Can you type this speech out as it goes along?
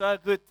So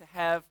good to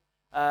have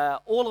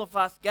all of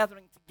us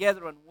gathering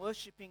together and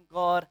worshiping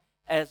God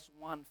as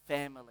one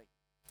family.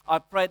 I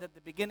pray that at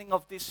the beginning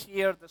of this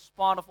year,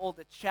 despite of all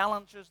the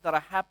challenges that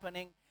are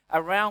happening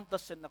around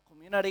us in the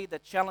community, the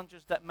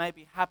challenges that may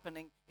be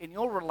happening in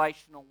your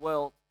relational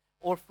world,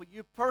 or for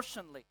you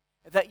personally,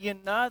 that you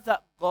know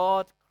that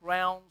God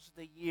crowns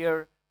the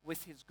year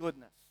with His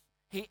goodness.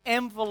 He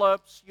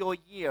envelopes your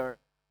year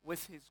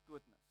with His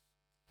goodness.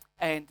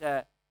 And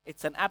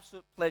it's an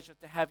absolute pleasure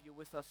to have you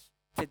with us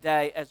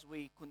today as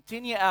we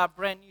continue our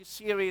brand new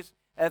series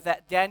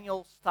that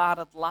Daniel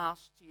started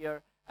last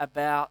year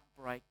about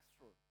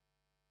breakthrough.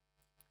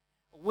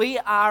 We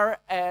are,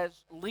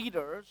 as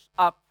leaders,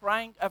 are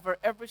praying over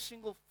every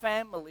single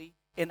family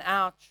in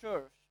our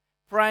church,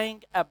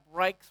 praying a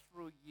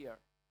breakthrough year.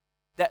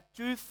 That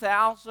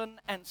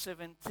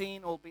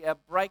 2017 will be a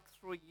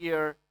breakthrough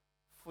year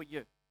for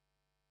you.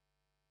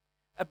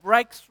 A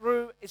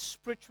breakthrough is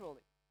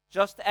spiritually,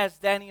 just as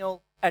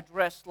Daniel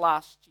addressed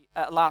last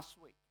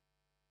week,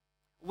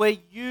 where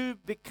you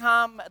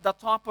become the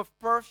type of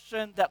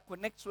person that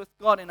connects with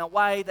God in a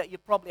way that you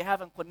probably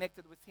haven't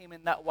connected with Him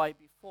in that way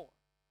before.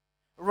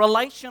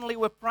 Relationally,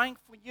 we're praying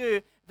for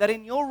you that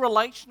in your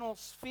relational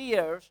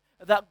spheres,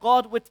 that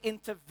God would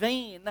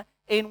intervene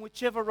in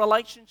whichever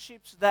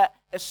relationships that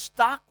are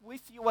stuck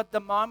with you at the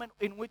moment,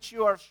 in which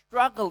you are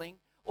struggling,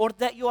 or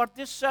that you are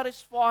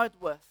dissatisfied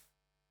with.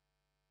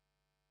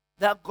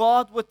 That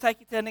God would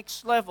take it to the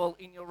next level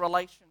in your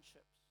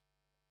relationships.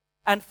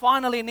 And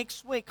finally,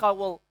 next week, I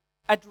will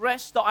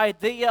address the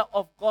idea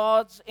of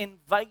God's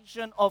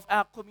invasion of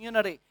our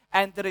community.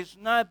 And there is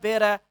no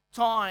better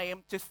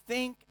time to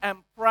think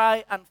and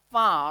pray and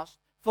fast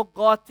for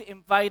God to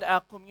invade our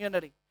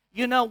community.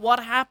 You know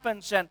what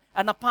happens, and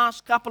the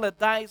past couple of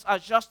days are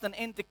just an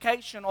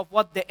indication of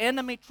what the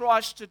enemy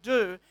tries to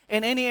do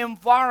in any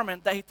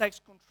environment that he takes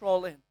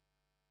control in.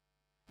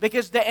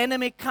 Because the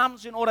enemy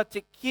comes in order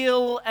to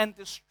kill and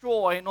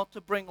destroy, not to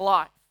bring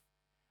life.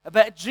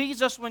 But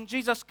Jesus, when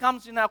Jesus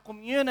comes in our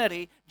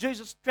community,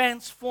 Jesus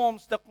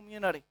transforms the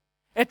community.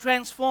 It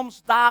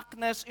transforms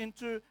darkness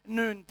into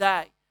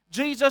noonday.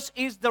 Jesus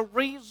is the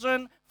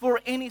reason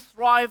for any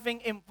thriving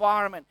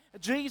environment.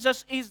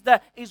 Jesus is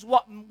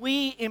what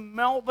we in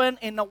Melbourne,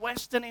 in the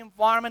Western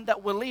environment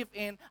that we live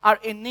in, are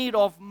in need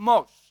of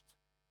most.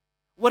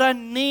 Would I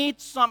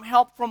need some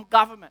help from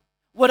government?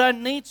 Would I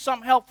need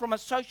some help from a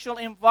social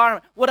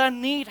environment? Would I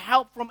need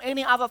help from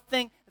any other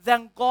thing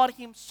than God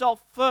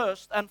Himself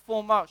first and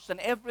foremost? And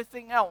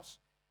everything else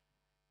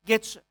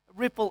gets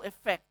ripple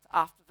effect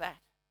after that.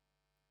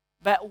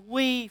 But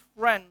we,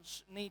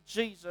 friends, need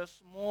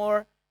Jesus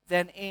more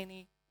than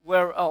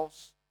anywhere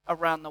else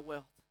around the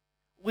world.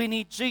 We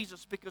need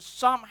Jesus because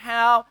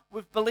somehow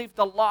we've believed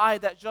the lie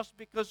that just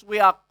because we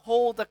are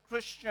called a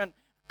Christian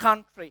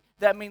country,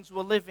 that means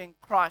we're living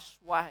Christ's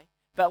way.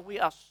 But we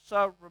are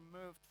so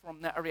removed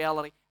from that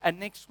reality. And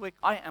next week,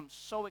 I am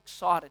so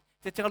excited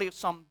to tell you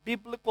some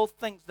biblical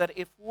things that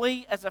if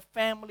we as a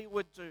family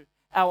would do,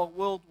 our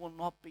world will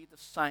not be the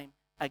same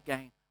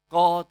again.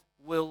 God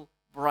will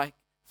break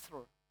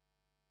through.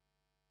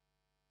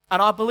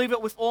 And I believe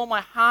it with all my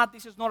heart.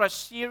 This is not a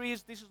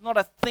series. This is not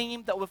a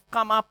theme that we've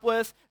come up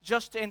with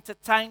just to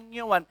entertain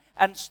you and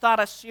start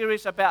a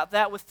series about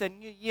that with the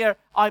new year.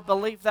 I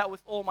believe that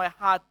with all my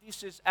heart.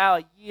 This is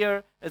our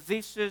year.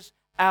 This is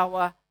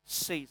our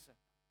season.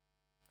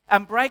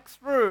 And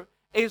breakthrough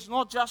is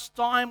not just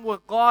time where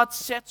God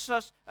sets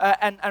us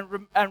and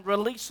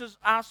releases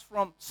us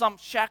from some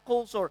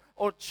shackles or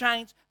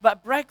chains,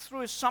 but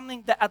breakthrough is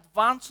something that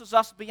advances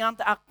us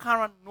beyond our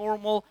current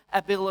normal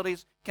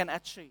abilities can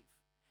achieve.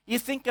 You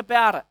think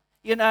about it,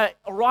 you know,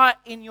 right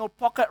in your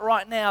pocket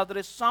right now, there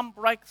is some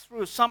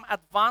breakthrough, some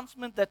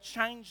advancement that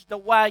changed the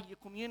way you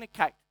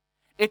communicate.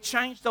 It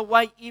changed the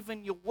way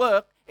even you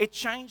work. It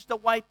changed the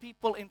way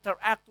people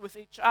interact with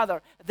each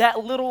other.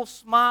 That little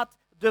smart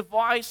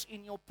device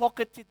in your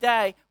pocket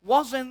today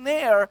wasn't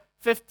there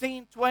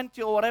 15,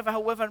 20, or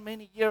however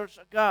many years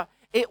ago.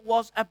 It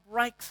was a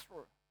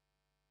breakthrough.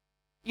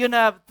 You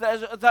know,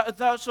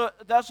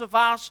 those of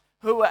us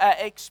who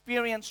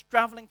experience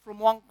traveling from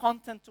one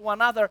continent to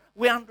another,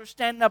 we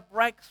understand the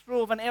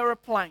breakthrough of an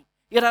airplane.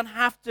 You don't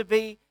have to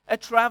be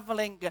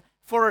traveling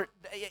for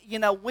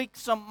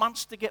weeks or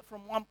months to get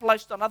from one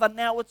place to another.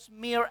 Now it's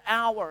mere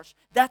hours.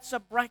 That's a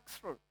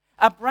breakthrough.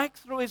 A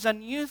breakthrough is a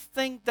new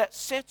thing that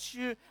sets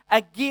you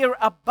a gear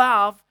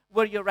above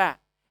where you're at.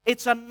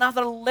 It's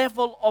another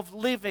level of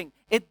living.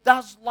 It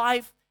does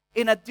life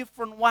in a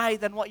different way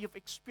than what you've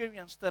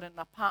experienced it in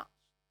the past.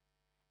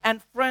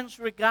 And friends,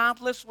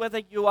 regardless whether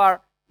you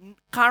are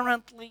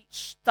currently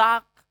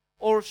stuck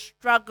or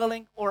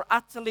struggling or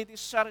utterly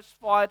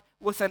dissatisfied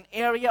with an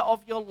area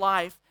of your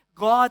life,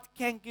 God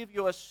can give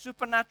you a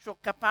supernatural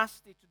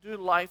capacity to do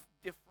life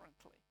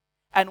differently.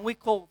 And we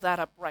call that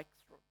a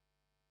breakthrough.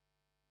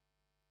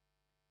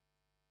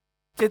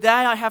 Today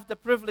I have the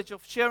privilege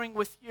of sharing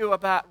with you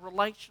about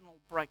relational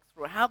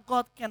breakthrough, how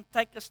God can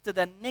take us to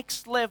the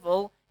next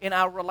level in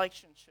our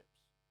relationships.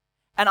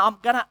 And I'm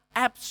going to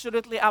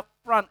absolutely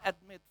upfront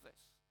admit this.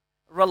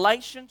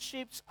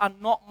 relationships are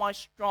not my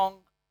strong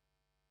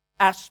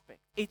aspect.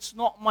 It's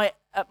not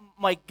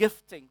my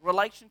gifting.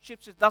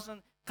 Relationships, it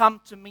doesn't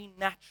come to me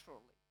naturally.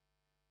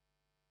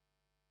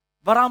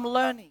 But I'm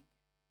learning.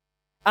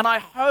 And I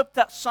hope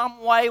that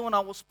some way when I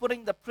was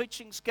putting the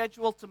preaching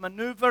schedule to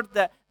maneuver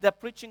the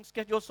preaching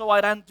schedule so I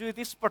don't do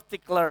this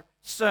particular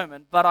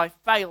sermon, but I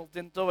failed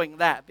in doing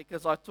that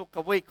because I took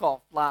a week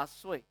off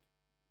last week.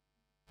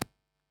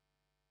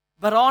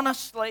 But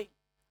honestly,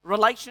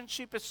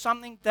 relationship is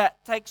something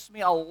that takes me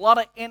a lot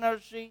of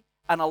energy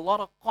and a lot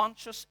of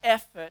conscious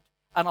effort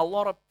and a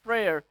lot of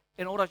prayer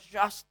in order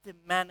just to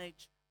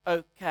manage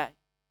okay.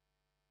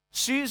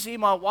 Susie,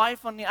 my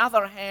wife, on the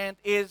other hand,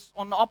 is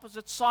on the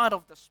opposite side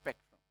of the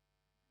spectrum.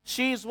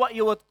 She is what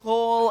you would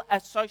call a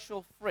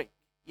social freak,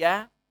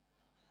 yeah?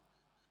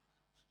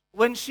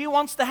 When she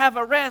wants to have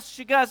a rest,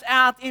 she goes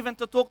out even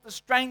to talk to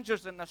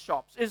strangers in the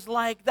shops. It's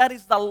like that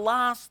is the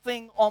last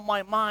thing on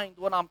my mind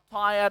when I'm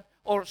tired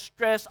or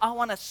stressed. I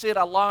want to sit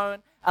alone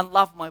and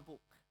love my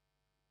book.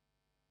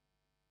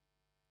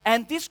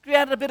 And this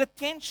created a bit of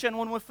tension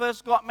when we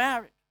first got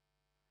married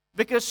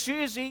because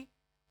Susie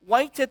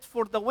waited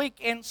for the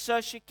weekend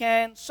so she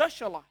can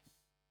socialize.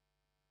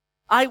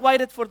 I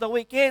waited for the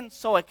weekend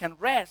so I can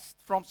rest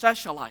from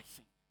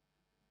socializing.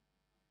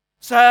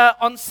 So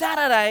on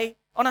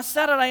a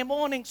Saturday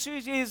morning,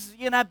 Susie is,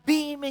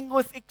 beaming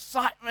with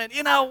excitement.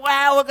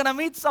 Wow, we're going to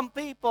meet some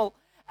people.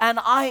 And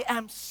I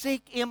am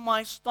sick in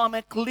my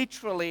stomach,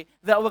 literally,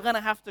 that we're going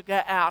to have to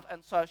go out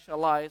and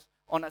socialize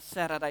on a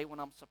Saturday when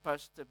I'm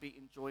supposed to be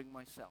enjoying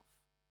myself.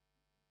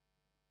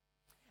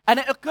 And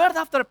it occurred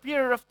after a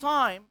period of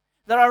time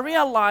that I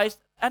realized,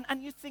 and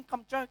you think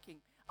I'm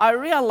joking, I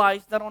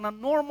realized that on a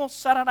normal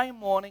Saturday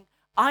morning,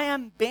 I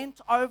am bent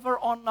over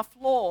on the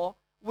floor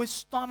with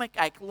stomach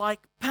ache,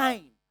 like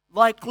pain,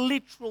 like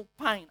literal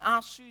pain.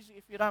 Ask Susie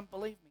if you don't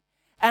believe me.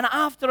 And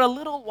after a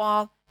little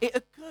while, it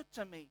occurred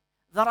to me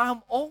that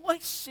I'm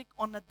always sick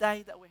on the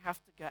day that we have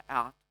to go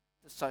out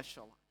to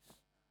socialize.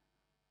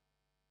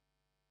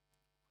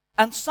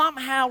 And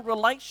somehow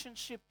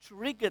relationship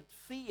triggered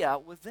fear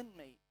within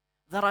me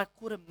that I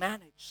couldn't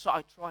manage, so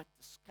I tried to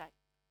escape.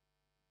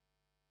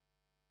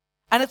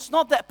 And it's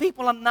not that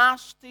people are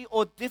nasty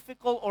or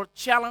difficult or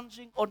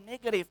challenging or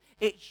negative.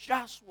 It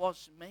just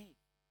was me.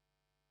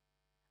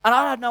 And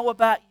I don't know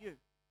about you.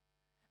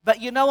 But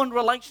when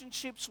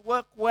relationships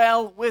work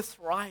well, we're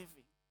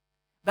thriving.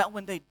 But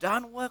when they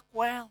don't work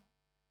well,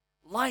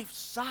 life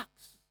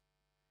sucks.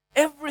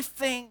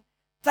 Everything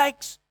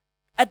takes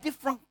a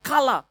different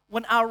color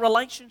when our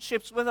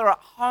relationships, whether at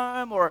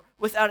home or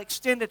with our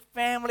extended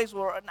families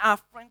or in our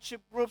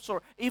friendship groups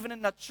or even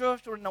in the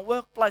church or in the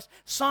workplace,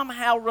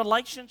 somehow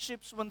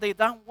relationships, when they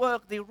don't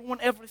work, they ruin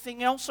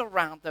everything else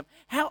around them.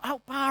 How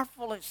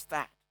powerful is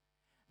that?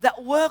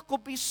 That work will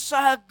be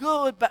so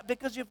good, but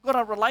because you've got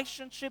a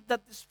relationship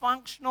that's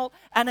dysfunctional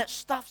and it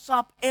stuffs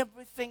up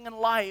everything in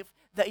life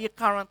that you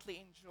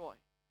currently enjoy.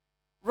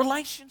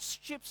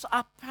 Relationships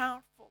are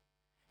powerful.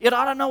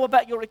 I don't know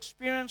about your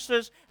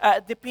experiences,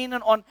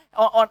 depending on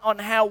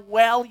how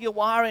well you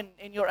are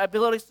in your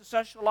abilities to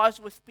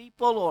socialize with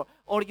people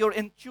or your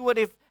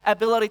intuitive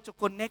ability to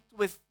connect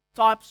with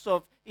types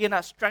of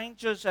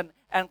strangers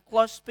and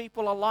close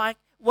people alike.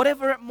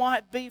 Whatever it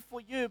might be for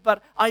you,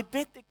 but I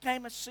bet there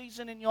came a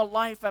season in your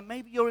life, and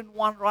maybe you're in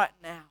one right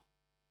now,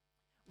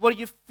 where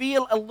you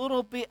feel a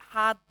little bit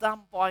hard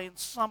done by in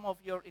some of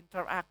your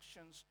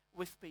interactions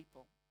with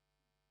people.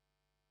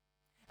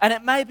 And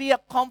it may be a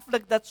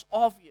conflict that's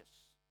obvious,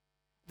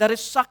 that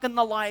is sucking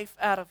the life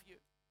out of you.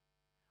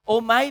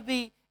 Or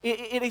maybe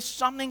it is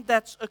something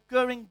that's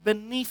occurring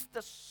beneath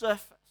the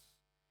surface.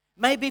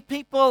 Maybe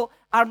people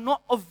are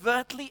not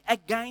overtly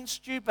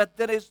against you, but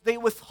they're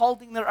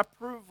withholding their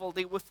approval,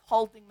 they're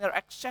withholding their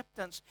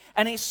acceptance.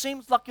 And it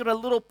seems like you're a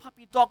little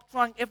puppy dog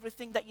trying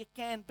everything that you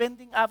can,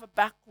 bending over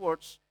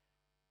backwards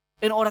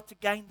in order to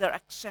gain their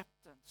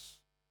acceptance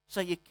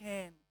so you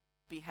can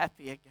be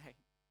happy again.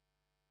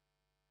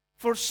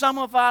 For some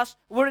of us,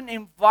 we're in an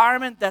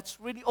environment that's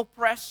really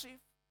oppressive,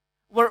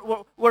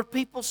 where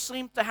people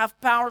seem to have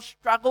power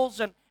struggles,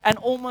 and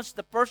almost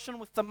the person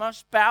with the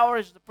most power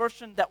is the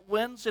person that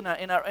wins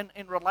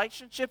in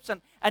relationships.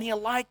 And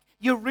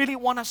you really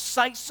want to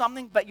say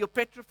something, but you're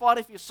petrified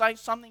if you say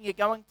something, you're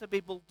going to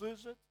be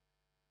bulldozed.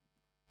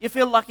 You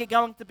feel like you're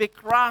going to be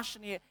crushed,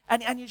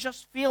 and you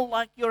just feel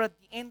like you're at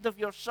the end of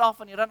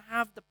yourself, and you don't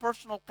have the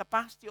personal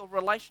capacity or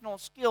relational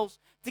skills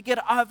to get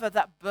over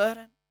that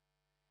burden.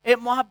 It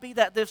might be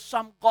that there's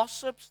some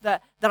gossips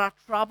that are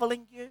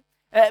troubling you.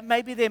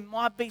 Maybe there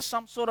might be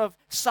some sort of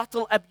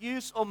subtle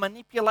abuse or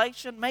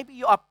manipulation. Maybe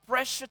you are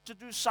pressured to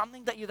do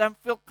something that you don't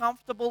feel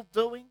comfortable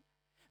doing.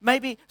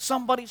 Maybe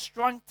somebody's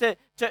trying to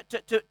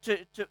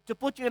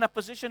put you in a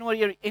position where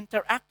you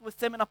interact with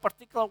them in a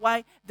particular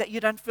way that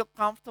you don't feel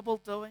comfortable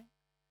doing.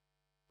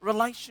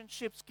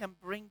 Relationships can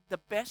bring the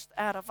best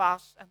out of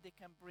us, and they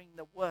can bring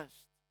the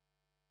worst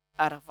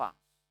out of us.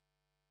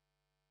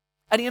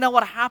 And you know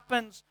what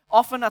happens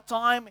often at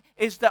time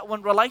is that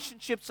when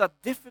relationships are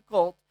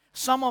difficult,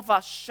 some of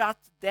us shut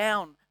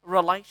down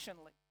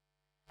relationally.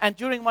 And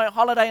during my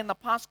holiday in the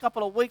past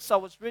couple of weeks, I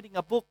was reading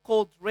a book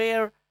called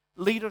Rare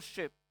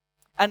Leadership.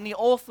 And the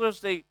authors,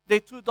 the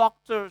two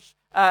doctors,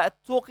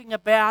 talking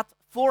about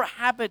 4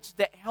 habits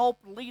that help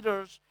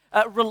leaders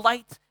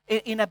relate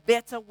in a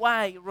better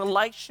way,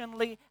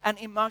 relationally and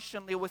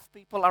emotionally, with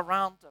people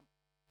around them.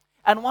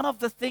 And one of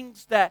the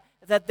things that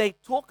they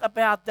talk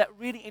about that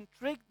really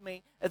intrigued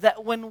me,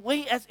 that when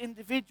we as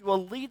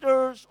individual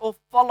leaders or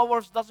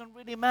followers, doesn't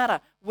really matter,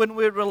 when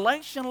we're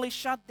relationally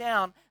shut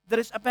down, there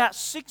is about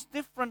 6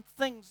 different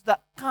things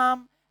that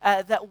come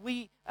that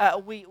we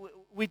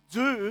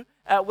do,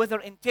 whether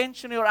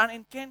intentionally or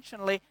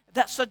unintentionally,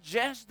 that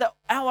suggests that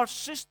our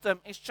system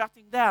is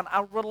shutting down.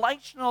 Our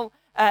relational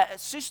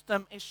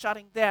system is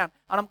shutting down.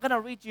 And I'm going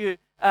to read you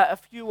a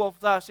few of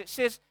those. It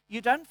says,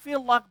 you don't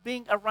feel like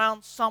being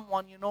around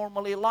someone you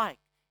normally like.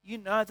 You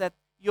know that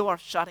you are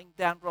shutting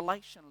down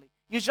relationally.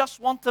 You just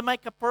want to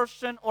make a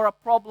person or a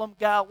problem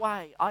go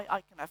away.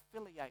 I can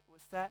affiliate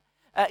with that.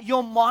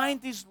 Your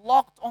mind is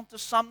locked onto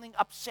something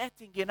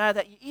upsetting,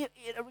 that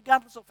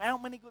regardless of how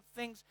many good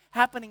things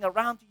happening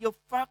around you, you're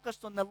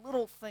focused on the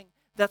little thing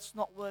that's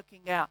not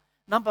working out.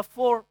 Number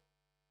 4,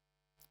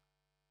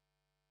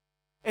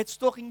 it's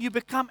talking, you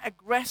become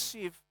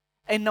aggressive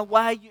in the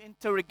way you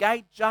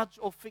interrogate, judge,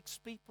 or fix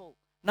people.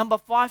 Number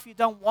 5, you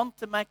don't want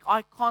to make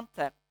eye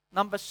contact.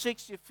 Number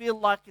 6, you feel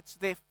like it's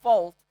their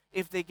fault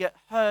if they get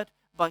hurt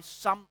by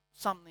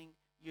something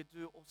you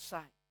do or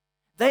say.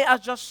 They are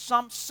just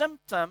some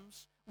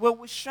symptoms where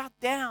we shut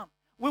down.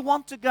 We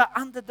want to go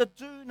under the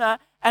doona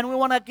and we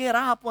want to get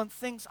up when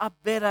things are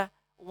better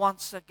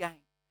once again.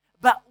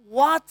 But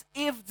what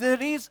if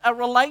there is a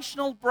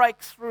relational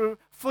breakthrough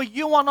for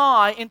you and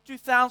I in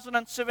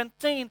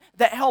 2017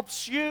 that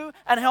helps you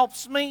and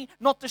helps me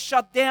not to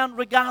shut down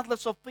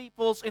regardless of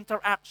people's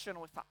interaction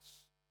with us?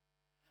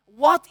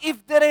 What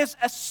if there is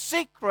a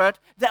secret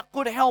that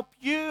could help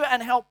you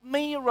and help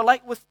me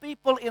relate with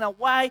people in a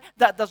way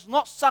that does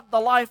not suck the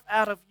life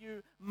out of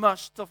you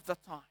most of the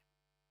time?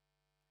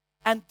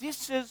 And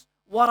this is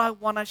what I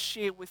want to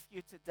share with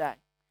you today.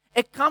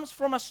 It comes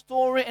from a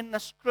story in the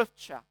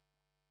scripture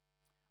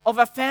of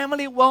a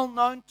family well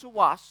known to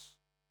us.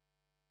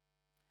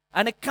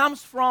 And it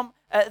comes from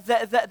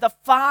the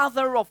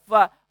father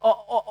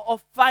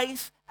of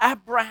faith,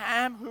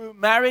 Abraham, who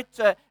married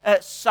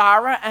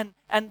Sarah,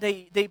 and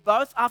they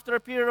both, after a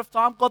period of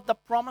time, got the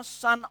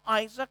promised son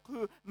Isaac,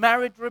 who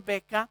married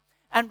Rebekah.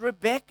 And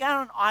Rebekah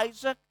and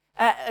Isaac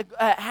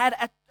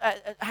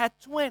had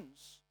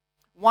twins,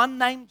 one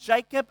named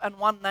Jacob and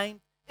one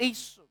named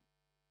Esau.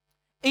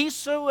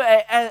 Esau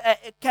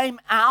came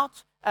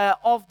out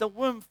of the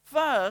womb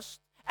first,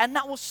 and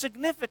that was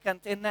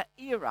significant in that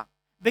era,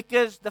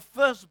 because the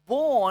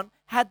firstborn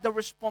had the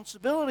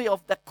responsibility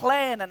of the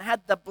clan and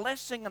had the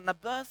blessing and the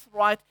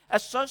birthright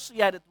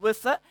associated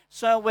with it.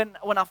 So when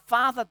a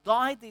father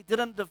died, they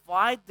didn't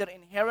divide their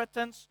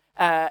inheritance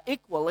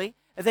equally.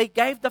 They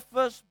gave the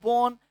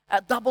firstborn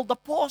double the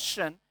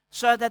portion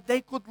so that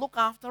they could look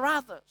after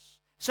others.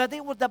 So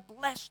they were the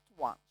blessed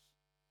ones.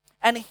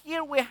 And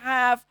here we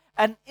have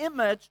an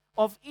image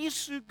of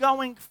Esau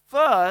going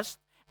first,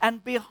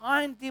 and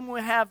behind him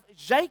we have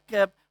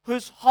Jacob,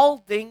 who's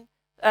holding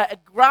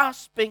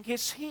grasping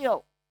his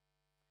heel.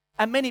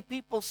 And many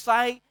people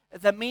say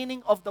the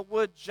meaning of the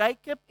word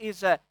Jacob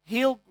is a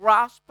heel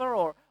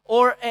grasper,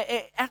 or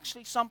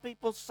actually some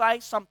people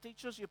say, some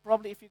teachers, you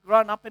probably, if you've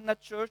grown up in the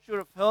church, you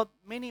have heard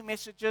many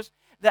messages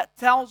that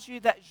tells you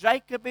that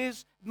Jacob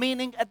is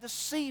meaning a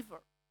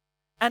deceiver.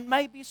 And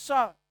maybe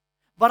so.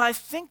 But I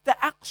think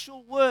the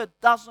actual word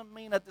doesn't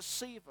mean a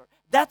deceiver.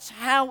 That's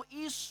how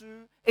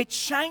Esau, it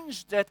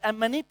changed it and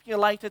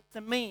manipulated to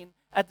mean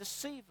a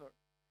deceiver.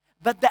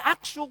 But the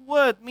actual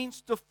word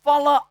means to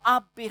follow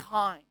up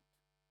behind.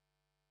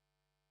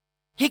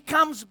 He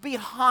comes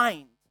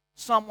behind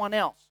someone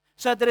else.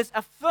 So there is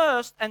a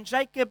first, and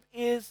Jacob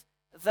is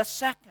the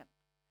second.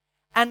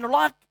 And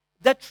like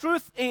the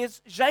truth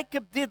is,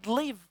 Jacob did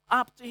live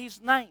up to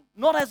his name,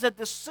 not as a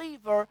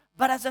deceiver,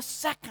 but as a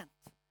second.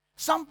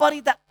 Somebody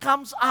that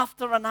comes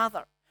after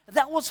another.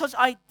 That was his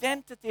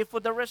identity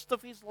for the rest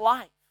of his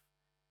life.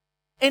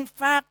 In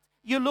fact,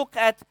 you look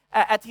at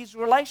his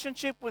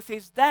relationship with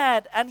his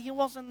dad, and he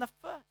wasn't the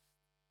first.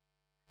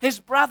 His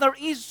brother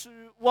Esau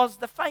was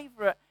the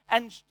favorite,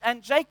 and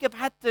Jacob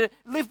had to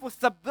live with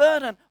the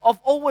burden of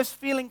always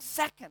feeling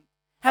second.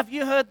 Have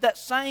you heard that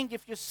saying,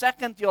 if you're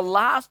second, you're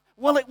last?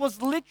 Well, it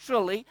was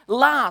literally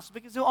last,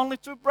 because there were only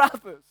 2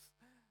 brothers.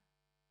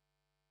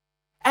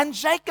 And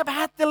Jacob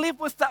had to live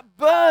with that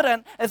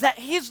burden that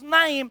his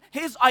name,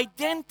 his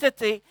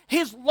identity,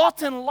 his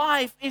lot in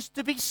life is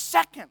to be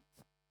second.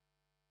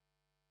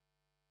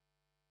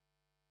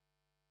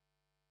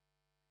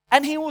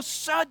 And he was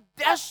so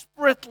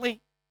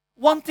desperately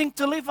wanting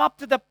to live up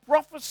to the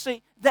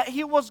prophecy that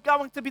he was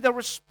going to be the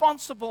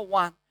responsible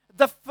one,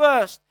 the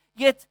first.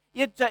 Yet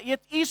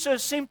Esau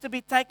seemed to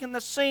be taking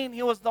the scene.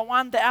 He was the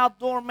one, the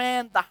outdoor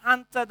man, the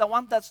hunter, the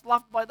one that's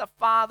loved by the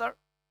father.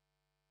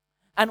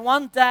 And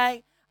one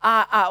day,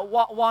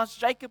 once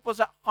Jacob was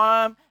at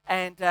home,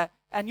 and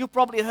you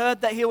probably heard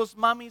that he was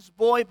mommy's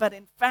boy, but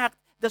in fact,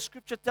 the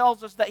scripture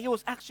tells us that he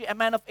was actually a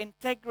man of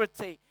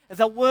integrity.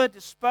 The word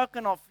is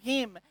spoken of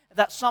him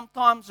that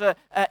sometimes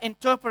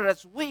interpreted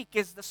as weak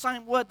is the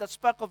same word that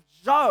spoke of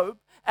Job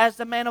as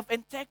the man of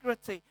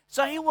integrity.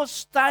 So he was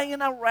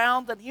staying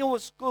around and he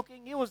was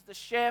cooking. He was the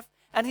chef.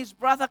 And his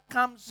brother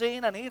comes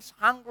in and he's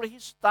hungry.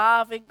 He's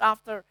starving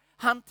after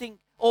hunting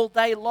all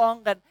day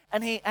long,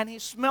 and he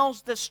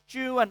smells the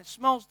stew and he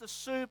smells the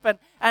soup,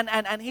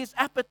 and his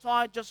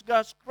appetite just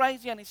goes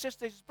crazy, and he says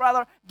to his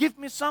brother, give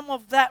me some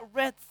of that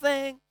red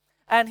thing.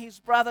 And his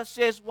brother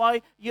says,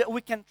 why?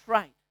 We can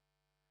trade.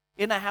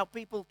 You know how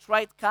people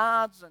trade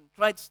cards and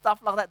trade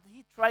stuff like that.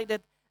 He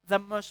traded the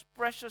most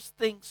precious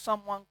thing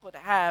someone could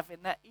have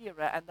in that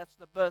era, and that's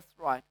the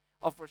birthright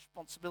of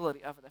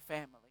responsibility over the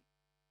family.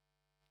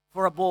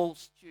 For a bowl of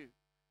stew.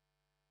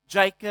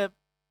 Jacob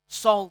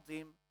sold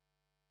him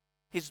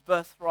his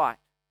birthright.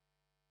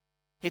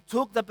 He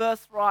took the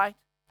birthright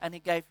and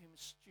he gave him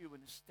stew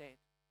instead.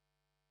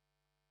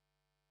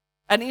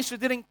 And Esau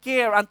didn't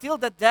care until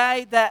the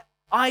day that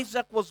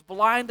Isaac was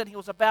blind and he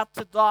was about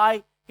to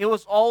die. He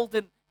was old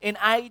in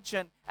age,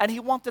 and he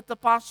wanted to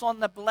pass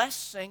on the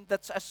blessing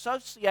that's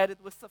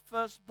associated with the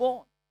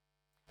firstborn,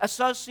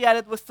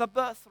 associated with the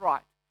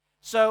birthright.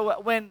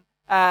 So when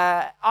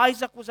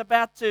Isaac was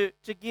about to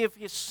give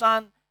his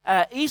son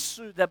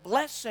Esau the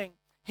blessing,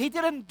 he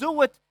didn't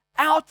do it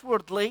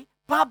outwardly,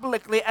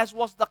 publicly, as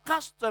was the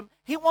custom.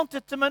 He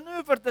wanted to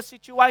maneuver the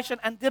situation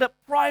and did it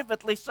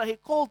privately. So he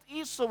called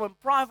Esau in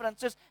private and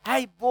says,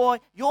 hey boy,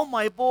 you're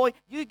my boy,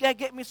 you go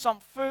get me some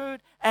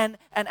food and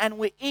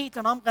we eat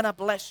and I'm going to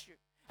bless you.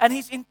 And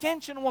his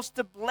intention was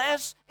to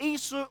bless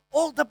Esau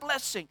all the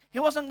blessing. He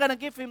wasn't going to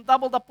give him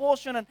double the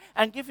portion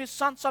and give his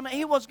son something.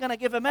 He was going to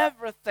give him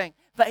everything.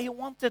 But he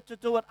wanted to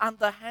do it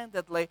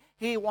underhandedly.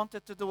 He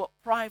wanted to do it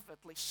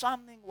privately.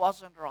 Something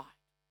wasn't right.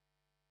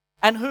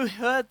 And who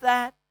heard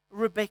that?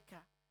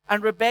 Rebekah.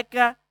 And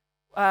Rebekah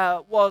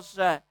was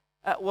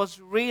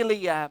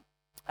really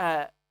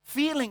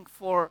feeling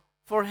for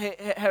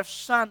her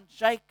son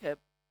Jacob.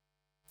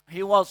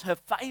 He was her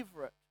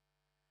favorite.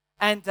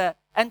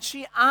 And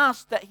she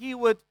asked that he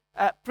would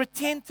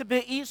pretend to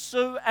be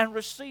Esau and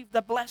receive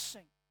the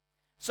blessing.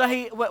 So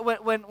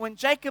when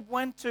Jacob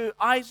went to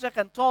Isaac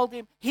and told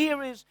him,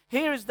 here is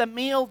the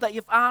meal that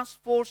you've asked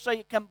for so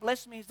you can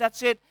bless me, that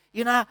said,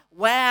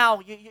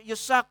 wow, you're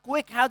so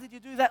quick. How did you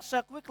do that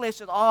so quickly? He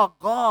said, oh,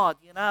 God,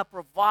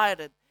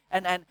 provided.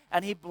 And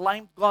he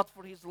blamed God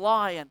for his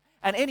lie.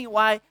 And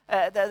anyway,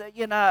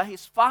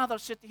 his father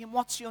said to him,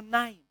 what's your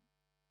name?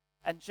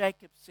 And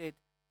Jacob said,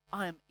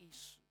 I am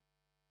Esau.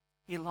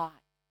 He lied.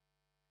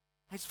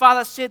 His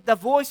father said, the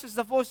voice is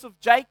the voice of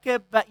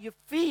Jacob, but you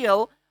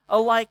feel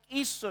like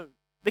Esau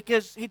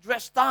because he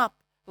dressed up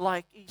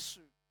like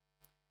Esau.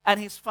 And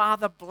his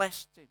father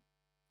blessed him.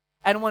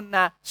 And when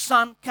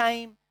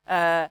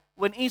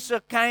when Esau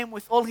came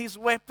with all his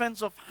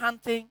weapons of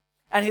hunting,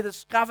 and he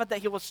discovered that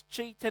he was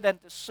cheated and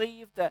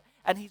deceived,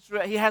 and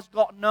he has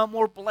got no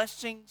more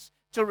blessings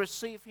to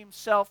receive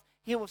himself,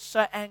 he was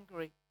so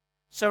angry.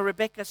 So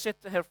Rebekah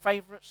said to her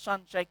favorite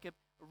son Jacob,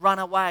 run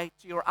away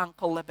to your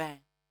uncle Laban.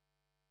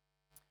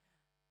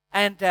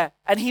 And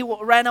he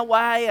ran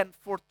away, and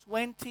for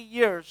 20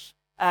 years,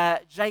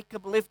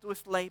 Jacob lived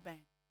with Laban.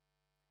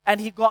 And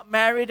he got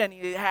married, and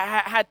he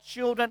had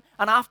children.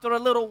 And after a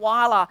little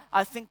while,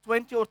 I think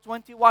 20 or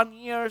 21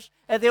 years,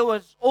 there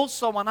was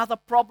also another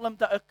problem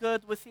that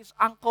occurred with his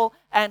uncle.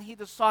 And he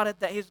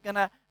decided that he's going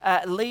to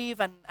leave.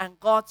 And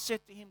God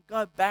said to him,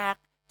 go back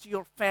to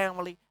your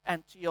family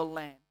and to your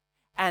land.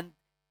 And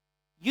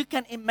you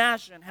can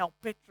imagine how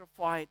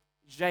petrified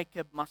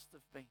Jacob must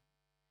have been.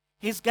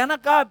 He's going to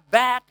go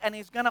back and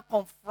he's going to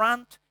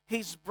confront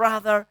his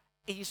brother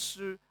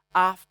Esau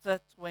after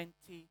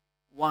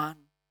 21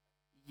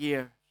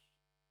 years.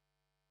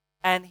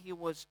 And he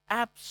was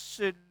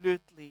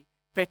absolutely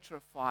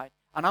petrified.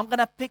 And I'm going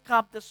to pick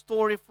up the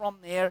story from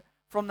there,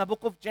 from the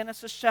book of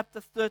Genesis chapter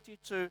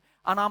 32.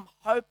 And I'm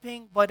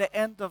hoping by the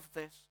end of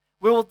this,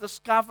 we will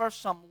discover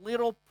some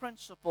little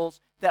principles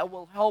that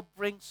will help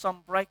bring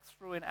some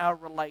breakthrough in our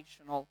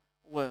relational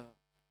world.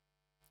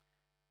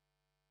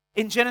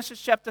 In Genesis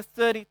chapter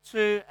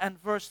 32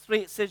 and verse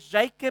 3, it says,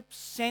 Jacob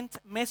sent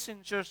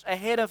messengers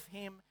ahead of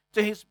him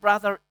to his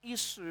brother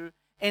Esau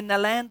in the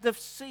land of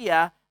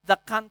Seir, the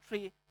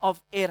country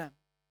of Edom.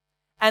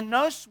 And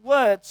those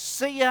words,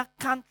 Seir,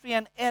 country,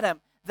 and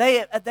Edom,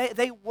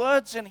 they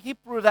words in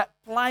Hebrew that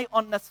play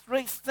on the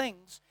three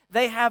things.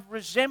 They have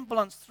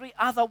resemblance, three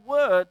other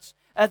words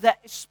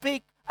that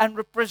speak and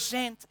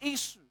represent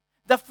Esau.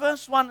 The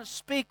first one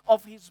speaks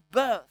of his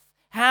birth,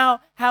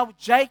 how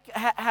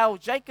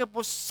Jacob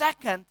was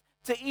second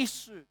to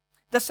Esau.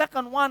 The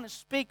second one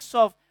speaks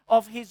of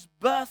his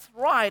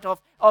birthright,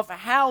 of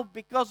how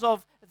because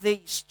of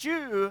the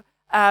stew,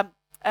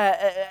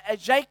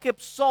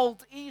 Jacob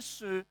sold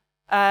Esau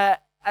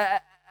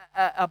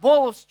a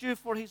bowl of stew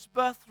for his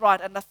birthright.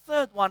 And the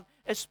third one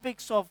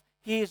speaks of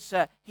his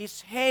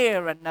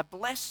hair and the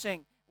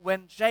blessing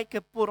when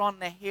Jacob put on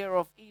the hair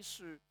of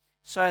Esau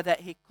so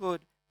that he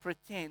could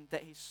pretend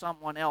that he's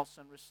someone else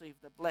and receive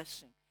the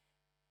blessing.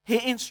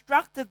 he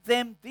instructed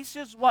them, "This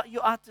is what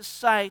you are to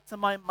say to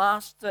my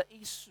master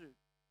Esau.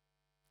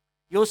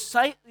 Your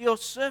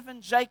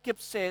servant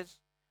Jacob says,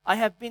 I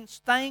have been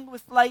staying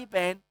with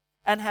Laban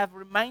and have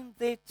remained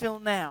there till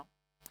now.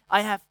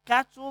 I have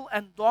cattle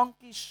and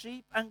donkeys,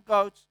 sheep and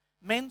goats,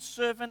 men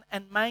servant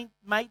and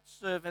maid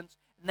servants.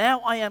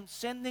 Now I am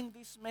sending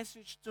this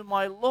message to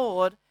my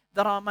Lord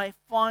that I may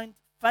find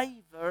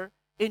favor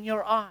in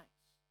your eyes."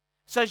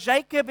 So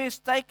Jacob is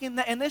taking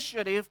the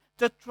initiative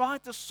to try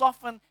to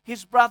soften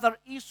his brother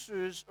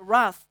Esau's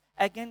wrath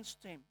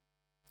against him.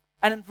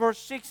 And in verse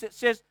 6 it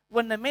says,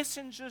 when the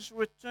messengers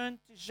returned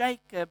to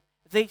Jacob,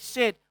 they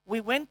said, "We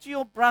went to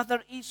your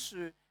brother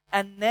Esau,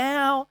 and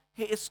now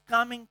he is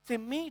coming to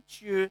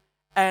meet you,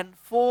 and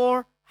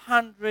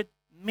 400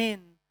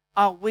 men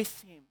are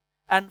with him."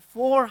 And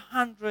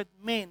 400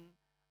 men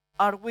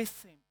are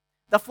with him.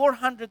 The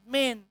 400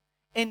 men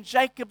in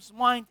Jacob's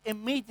mind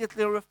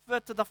immediately refer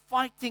to the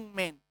fighting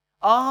men.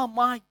 Oh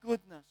my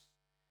goodness.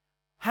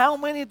 How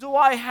many do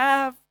I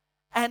have?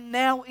 And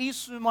now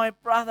Esau, my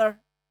brother,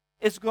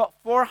 has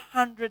got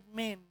 400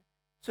 men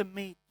to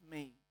meet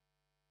me.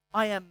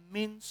 I am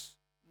mince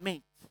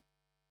meat.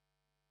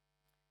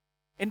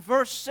 In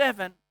verse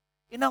 7,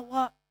 you know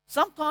what?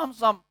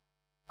 Sometimes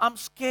I'm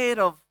scared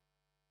of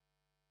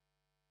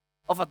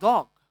a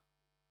dog.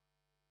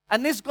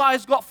 And this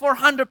guy's got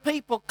 400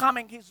 people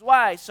coming his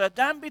way. So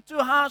don't be too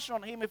harsh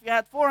on him. If you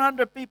had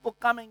 400 people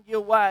coming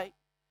your way,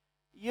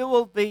 you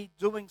will be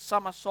doing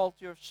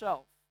somersault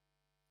yourself.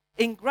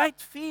 In great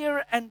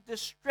fear and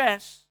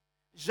distress,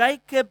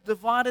 Jacob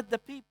divided the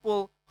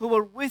people who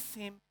were with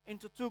him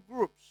into two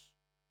groups,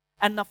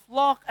 and the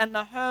flock and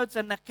the herds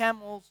and the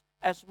camels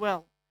as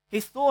well.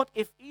 He thought,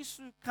 if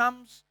Esau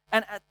comes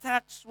and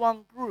attacks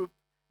one group,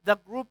 the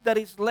group that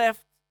is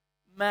left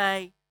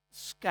may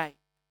escape.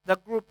 The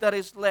group that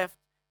is left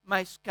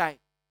may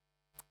escape.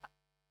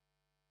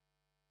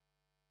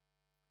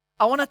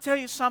 I want to tell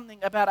you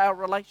something about our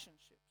relationships.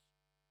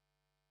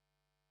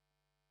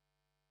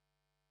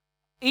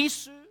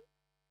 Esau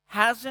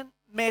hasn't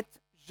met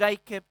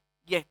Jacob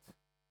yet,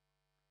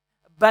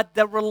 but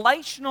the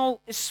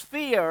relational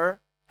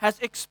sphere has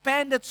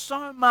expanded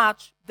so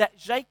much that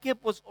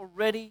Jacob was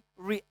already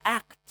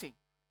reacting.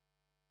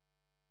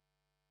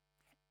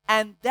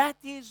 And that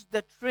is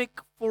the trick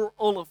for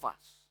all of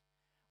us.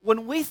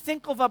 When we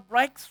think of a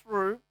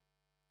breakthrough,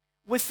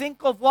 we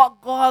think of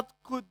what God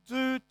could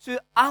do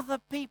to other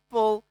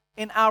people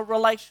in our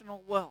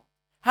relational world.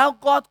 How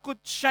God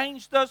could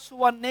change those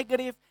who are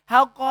negative,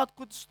 how God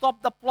could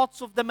stop the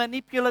plots of the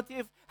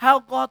manipulative, how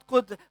God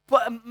could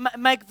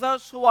make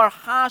those who are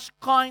harsh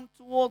kind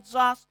towards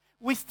us.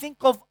 We think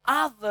of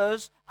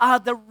others are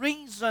the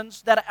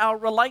reasons that our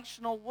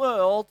relational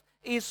world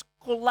is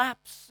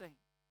collapsing.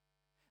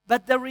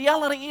 But the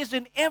reality is,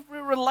 in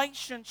every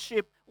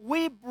relationship,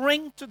 we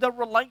bring to the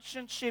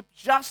relationship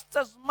just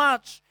as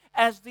much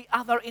as the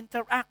other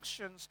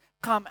interactions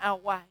come our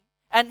way.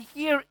 And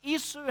here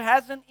Esau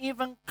hasn't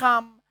even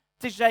come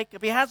to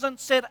Jacob. He hasn't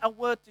said a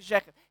word to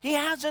Jacob. He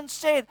hasn't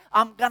said,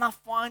 "I'm going to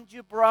find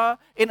you, bro,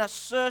 in a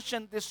search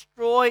and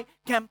destroy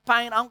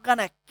campaign. I'm going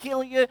to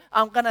kill you.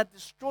 I'm going to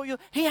destroy you."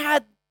 He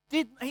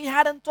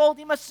hadn't told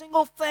him a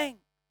single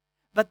thing.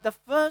 But the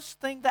first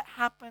thing that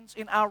happens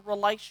in our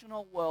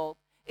relational world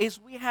is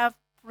we have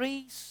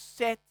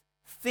preset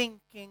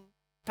thinking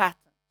patterns.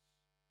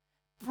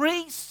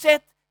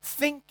 Preset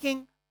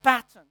thinking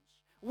patterns.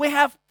 We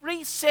have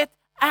preset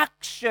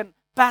action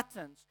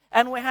patterns.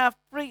 And we have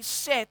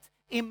preset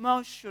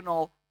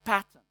emotional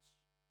patterns.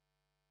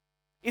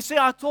 You see,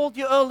 I told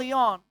you early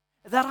on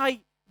that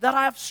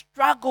I've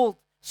struggled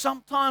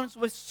sometimes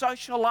with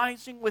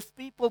socializing with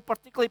people,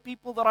 particularly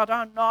people that I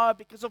don't know,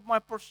 because of my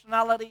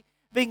personality,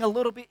 being a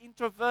little bit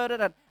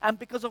introverted and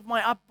because of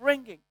my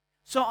upbringing.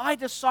 So I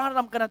decided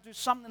I'm going to do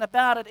something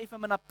about it. If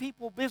I'm in a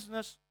people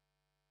business,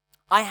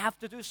 I have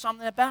to do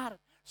something about it.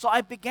 So I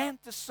began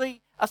to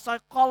see a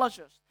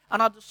psychologist.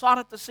 And I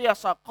decided to see a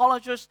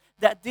psychologist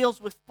that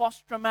deals with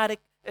post-traumatic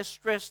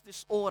stress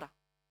disorder.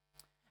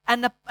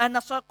 And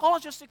the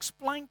psychologist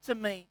explained to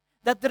me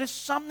that there is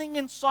something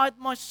inside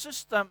my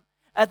system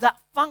that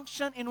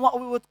function in what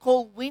we would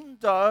call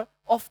window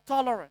of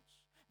tolerance.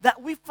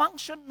 That we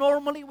function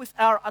normally with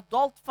our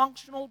adult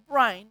functional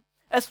brain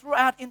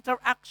throughout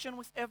interaction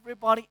with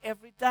everybody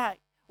every day.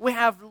 We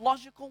have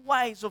logical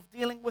ways of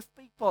dealing with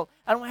people,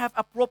 and we have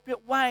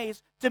appropriate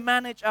ways to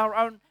manage our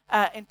own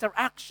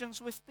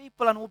interactions with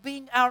people, and we're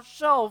being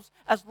ourselves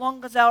as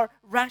long as our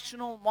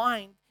rational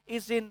mind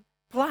is in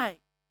play.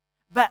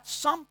 But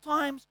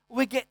sometimes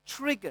we get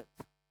triggered.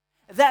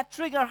 That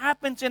trigger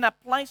happens in a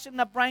place in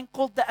the brain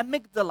called the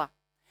amygdala.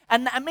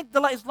 And the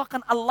amygdala is like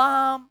an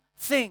alarm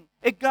thing.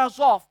 It goes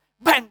off.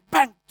 Bang,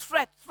 bang,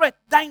 threat,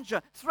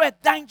 danger,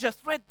 threat, danger,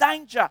 threat,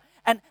 danger.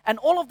 And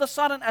all of a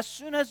sudden, as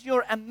soon as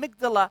your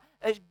amygdala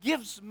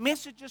gives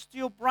messages to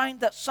your brain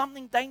that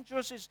something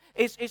dangerous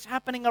is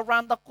happening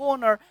around the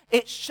corner,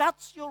 it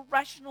shuts your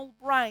rational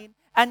brain,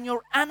 and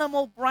your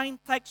animal brain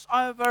takes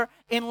over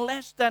in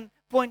less than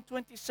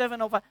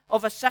 0.27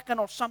 of a second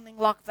or something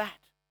like that.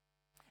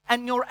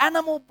 And your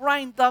animal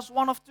brain does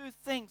one of two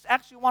things,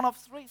 actually one of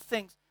three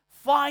things: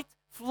 fight,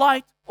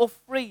 flight, or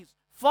freeze.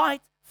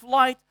 Fight,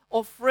 flight,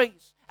 or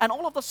freeze. And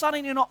all of a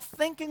sudden you're not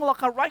thinking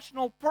like a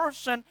rational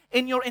person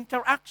in your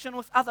interaction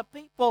with other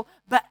people,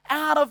 but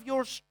out of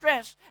your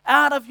stress,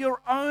 out of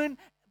your own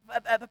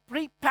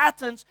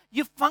pre-patterns,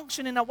 you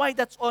function in a way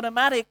that's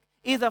automatic,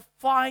 either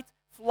fight,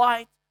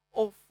 flight,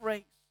 or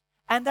freeze.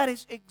 And that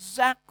is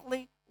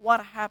exactly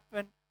what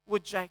happened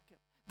with Jacob.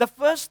 The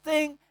first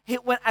thing,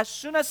 as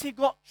soon as he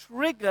got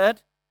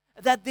triggered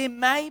that there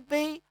may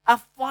be a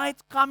fight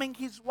coming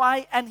his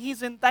way and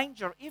he's in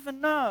danger,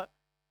 even though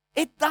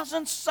it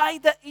doesn't say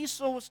that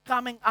Esau was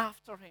coming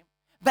after him.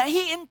 But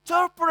he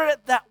interpreted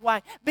it that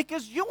way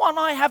because you and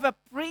I have a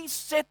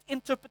preset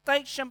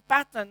interpretation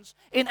patterns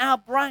in our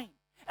brain.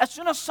 As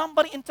soon as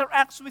somebody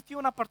interacts with you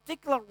in a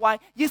particular way,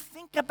 you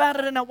think about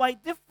it in a way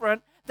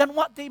different than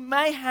what they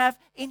may have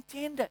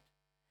intended.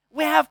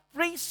 We have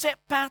preset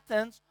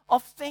patterns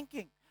of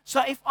thinking.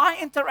 So if I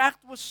interact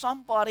with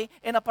somebody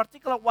in a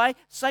particular way,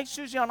 say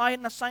Susie and I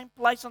in the same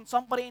place and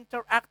somebody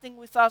interacting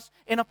with us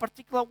in a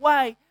particular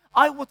way,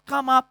 I would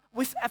come up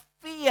with a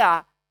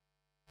fear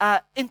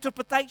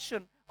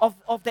interpretation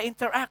of the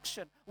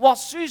interaction. While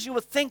Susie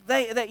would think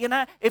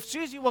if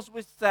Susie was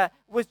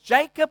with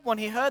Jacob when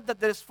he heard that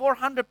there's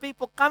 400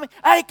 people coming,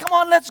 hey, come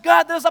on, let's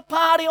go. There's a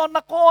party on the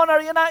corner.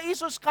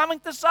 Esau's coming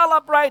to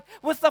celebrate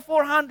with the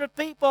 400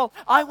 people.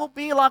 I will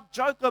be like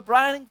Jacob,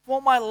 running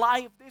for my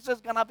life. This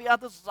is going to be a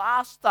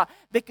disaster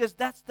because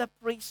that's the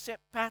preset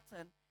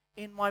pattern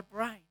in my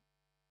brain.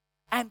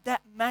 And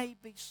that may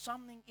be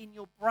something in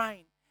your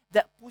brain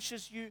that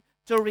pushes you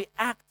to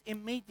react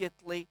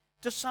immediately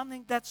to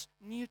something that's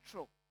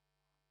neutral.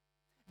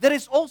 There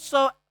is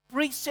also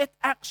preset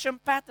action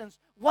patterns.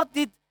 What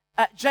did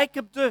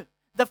Jacob do?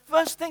 The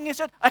first thing he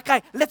said,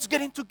 okay, let's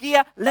get into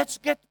gear. Let's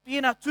get,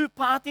 two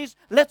parties.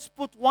 Let's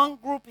put one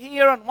group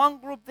here and one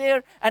group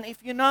there. And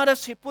if you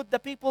notice, he put the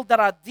people that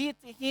are dear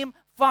to him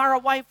far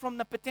away from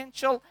the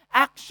potential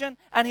action.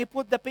 And he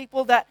put the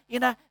people that,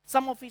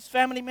 some of his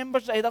family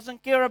members that he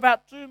doesn't care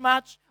about too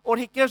much, or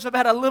he cares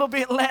about a little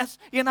bit less,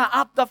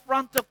 up the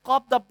front to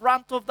cop the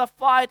brunt of the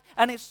fight.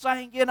 And he's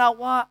saying, you know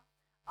what?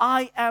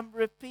 I am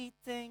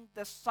repeating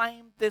the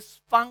same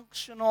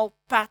dysfunctional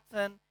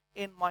pattern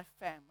in my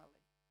family.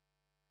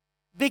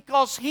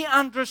 Because he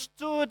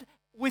understood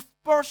with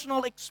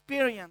personal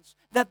experience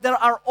that there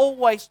are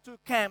always two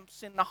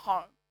camps in the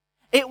home.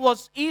 It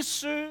was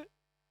Esau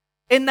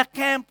in the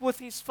camp with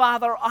his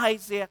father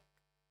Isaac,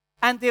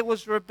 and there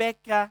was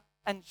Rebekah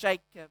and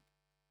Jacob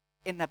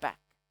in the back.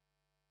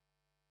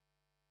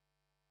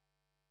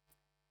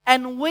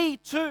 And we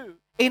too,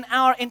 in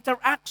our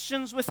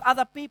interactions with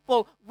other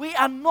people, we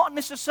are not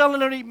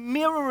necessarily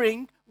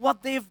mirroring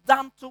what they've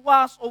done to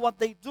us or what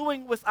they're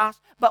doing with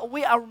us, but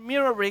we are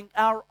mirroring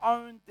our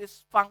own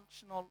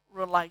dysfunctional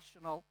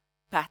relational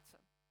pattern.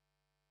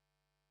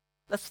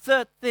 The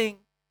third thing,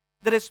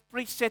 that is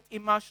preset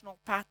emotional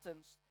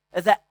patterns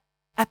that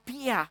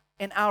appear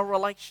in our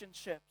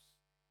relationships.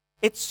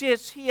 It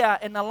says here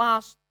in the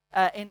last,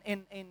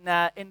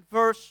 in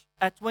verse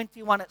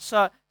 21,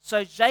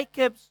 so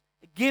Jacob's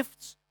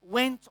gifts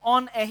went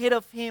on ahead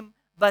of him,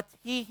 but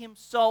he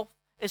himself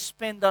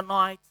spent the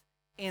night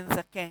in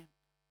the camp.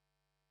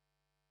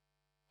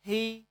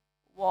 He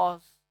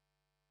was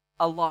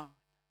alone.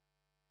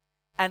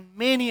 And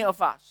many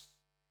of us,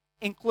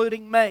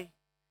 including me,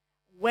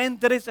 when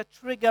there is a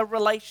trigger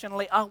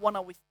relationally, I want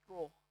to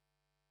withdraw.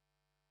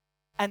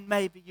 And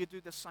maybe you do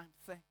the same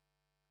thing.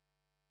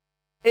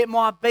 It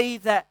might be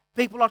that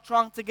people are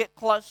trying to get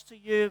close to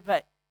you,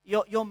 but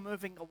you're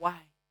moving away.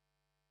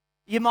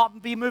 You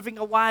might be moving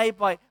away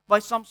by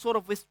some sort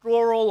of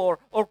withdrawal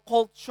or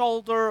cold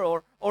shoulder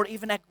or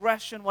even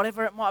aggression,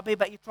 whatever it might be,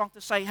 but you're trying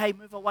to say, hey,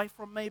 move away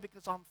from me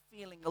because I'm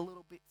feeling a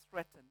little bit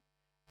threatened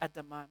at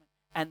the moment.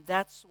 And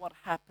that's what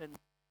happened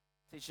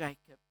to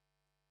Jacob.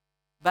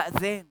 But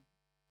then,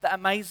 the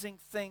amazing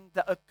thing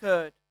that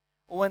occurred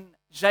when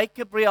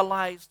Jacob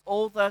realized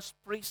all those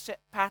preset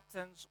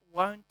patterns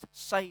won't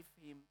save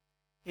him,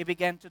 he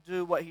began to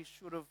do what he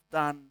should have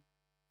done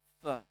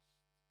first.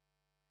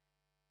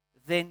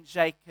 Then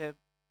Jacob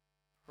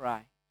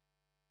prayed.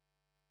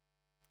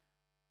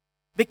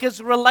 Because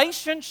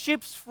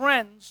relationships,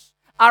 friends,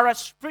 are a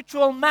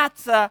spiritual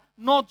matter,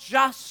 not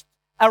just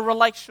a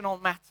relational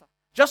matter.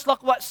 Just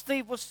like what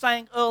Steve was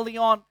saying early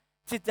on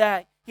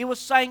today. He was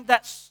saying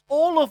that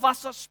all of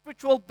us are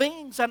spiritual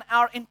beings and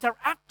our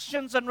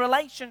interactions and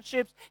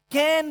relationships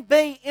can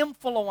be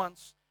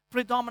influenced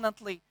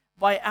predominantly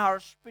by our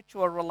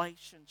spiritual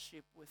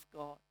relationship with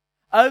God.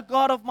 O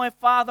God of my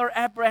father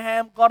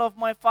Abraham, God of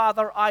my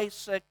father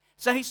Isaac.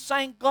 So he's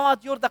saying,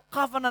 God, you're the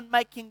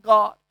covenant-making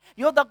God.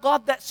 You're the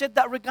God that said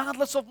that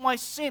regardless of my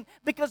sin.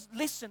 Because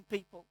listen,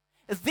 people,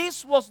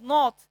 this was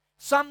not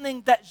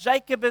something that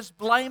Jacob is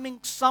blaming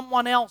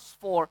someone else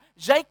for.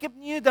 Jacob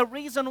knew the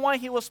reason why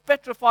he was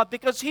petrified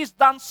because he's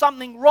done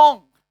something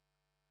wrong.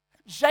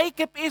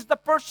 Jacob is the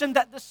person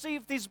that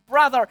deceived his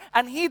brother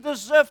and he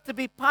deserved to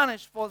be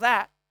punished for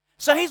that.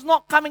 So he's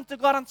not coming to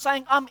God and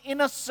saying, I'm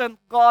innocent,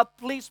 God,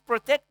 please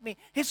protect me.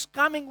 He's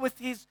coming with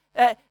his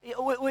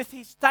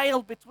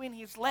tail between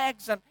his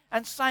legs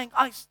and saying,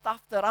 I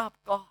stuffed it up,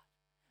 God.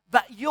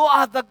 But you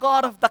are the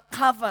God of the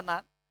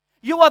covenant.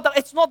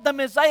 It's not the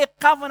Mosaic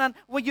covenant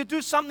where you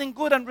do something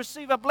good and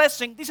receive a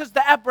blessing. This is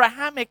the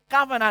Abrahamic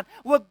covenant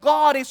where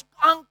God is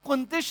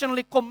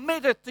unconditionally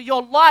committed to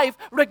your life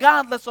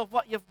regardless of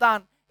what you've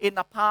done in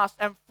the past.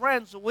 And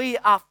friends, we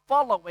are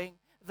following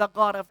the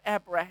God of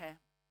Abraham.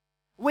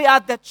 We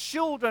are the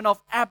children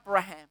of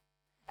Abraham.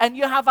 And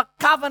you have a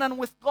covenant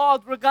with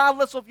God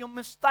regardless of your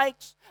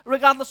mistakes,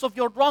 regardless of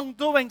your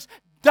wrongdoings.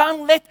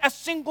 Don't let a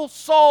single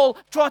soul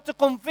try to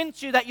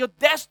convince you that your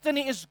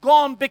destiny is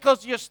gone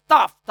because you're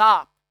stuffed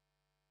up.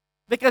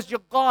 Because your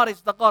God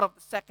is the God of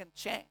the second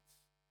chance.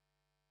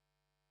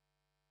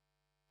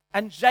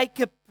 And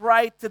Jacob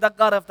prayed to the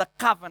God of the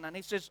covenant.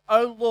 He says,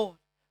 "Oh Lord,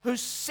 who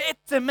said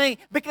to me,"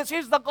 because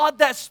he's the God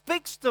that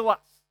speaks to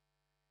us.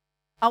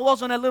 I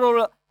was on a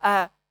little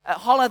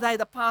holiday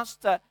the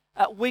past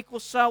week or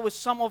so with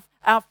some of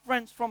our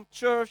friends from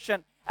church,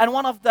 and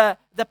one of the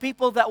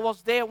people that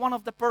was there, one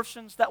of the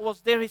persons that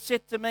was there, he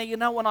said to me,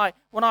 when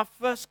I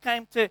first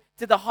came to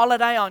the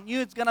holiday, I knew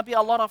it's going to be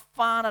a lot of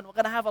fun and we're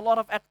going to have a lot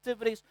of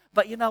activities.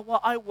 But you know what?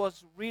 I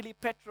was really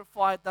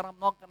petrified that I'm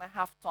not going to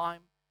have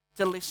time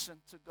to listen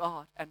to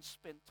God and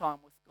spend time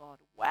with God.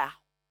 Wow.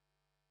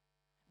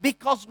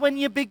 Because when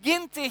you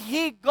begin to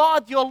hear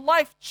God, your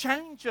life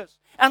changes.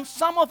 And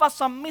some of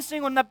us are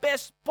missing on the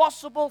best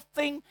possible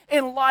thing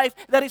in life,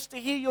 that is to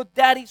hear your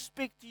daddy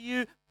speak to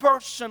you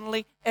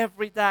personally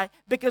every day.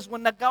 Because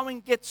when the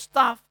going gets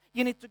tough,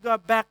 you need to go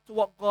back to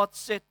what God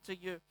said to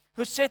you.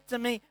 Who said to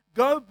me,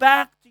 "Go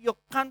back to your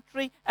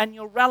country and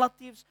your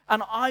relatives,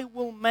 and I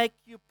will make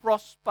you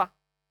prosper."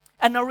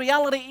 And the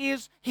reality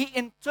is, he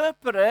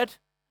interpreted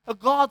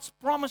God's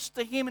promise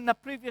to him in the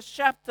previous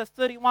chapter,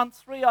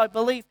 31:3, I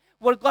believe,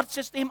 where God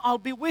says to him, "I'll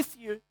be with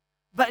you."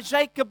 But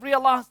Jacob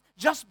realized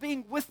just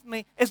being with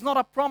me is not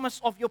a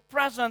promise of your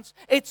presence.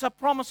 It's a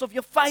promise of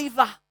your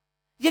favor.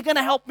 You're going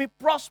to help me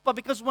prosper,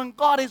 because when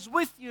God is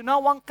with you, no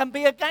one can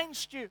be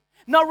against you.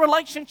 No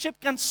relationship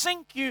can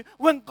sink you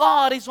when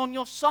God is on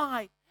your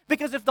side.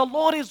 Because if the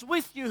Lord is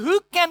with you,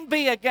 who can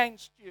be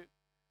against you?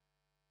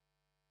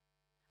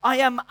 "I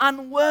am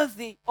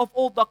unworthy of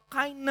all the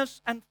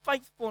kindness and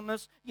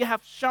faithfulness you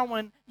have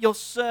shown your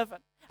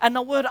servant." And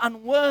the word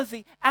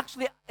unworthy,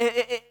 actually,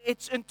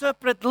 it's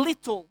interpreted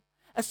little.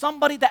 As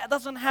somebody that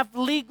doesn't have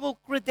legal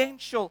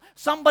credential,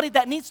 somebody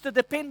that needs to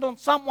depend on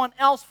someone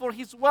else for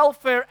his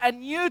welfare,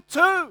 and you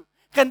too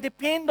can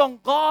depend on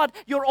God,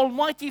 your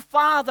Almighty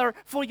Father,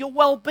 for your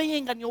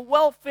well-being and your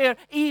welfare,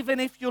 even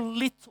if you're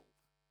little.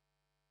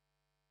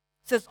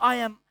 It says, "I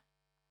am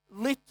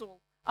little,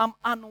 I'm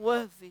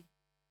unworthy.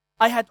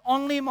 I had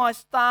only my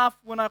staff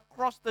when I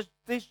crossed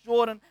this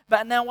Jordan,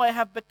 but now I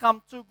have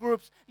become two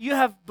groups. You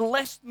have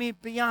blessed me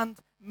beyond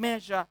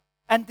measure."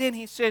 And then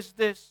he says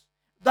this,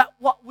 that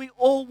what we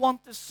all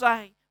want to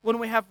say when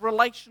we have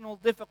relational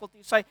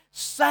difficulties, say,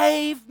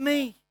 "Save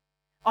me,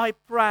 I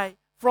pray,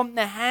 from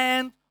the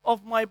hand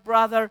of my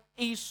brother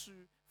Esau,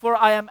 for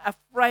I am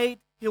afraid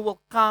he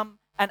will come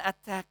and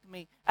attack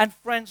me." And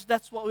friends,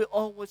 that's what we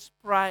always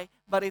pray,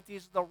 but it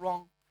is the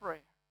wrong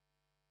prayer.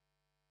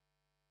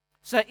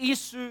 So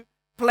Esau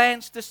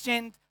plans to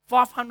send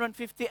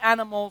 550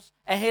 animals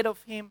ahead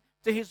of him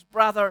to his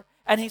brother,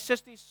 and he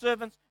says to his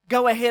servants,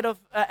 "Go ahead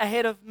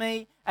of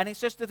me." And he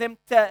says to them,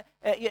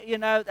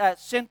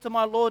 "Send to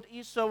my lord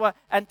Esau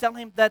and tell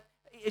him that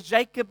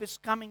Jacob is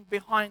coming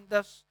behind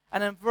us."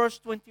 And in verse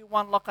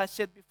 21, like I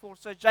said before,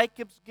 so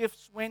Jacob's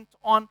gifts went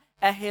on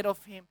ahead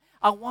of him.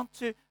 I want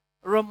to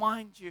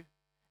remind you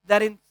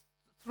that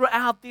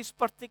throughout this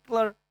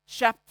particular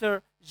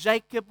chapter,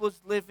 Jacob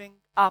was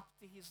living up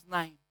to his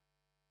name.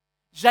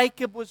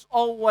 Jacob was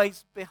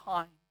always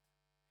behind.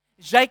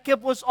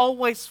 Jacob was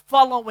always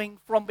following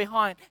from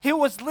behind. He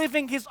was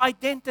living his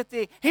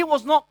identity. He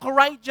was not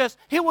courageous.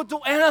 He would do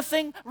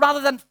anything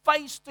rather than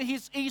face to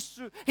his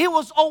Esau. He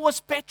was always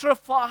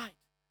petrified.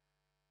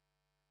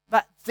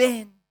 But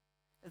then,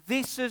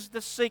 this is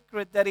the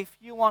secret that if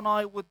you and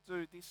I would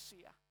do this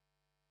year,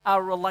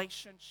 our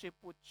relationship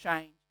would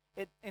change.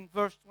 In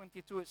verse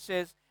 22 it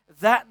says,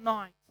 "That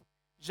night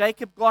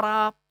Jacob got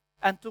up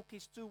and took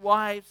his 2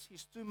 wives,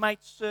 his 2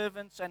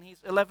 maidservants, and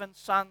his 11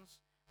 sons."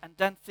 And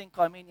don't think,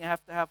 you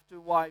have to have 2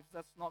 wives.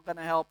 That's not going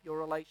to help your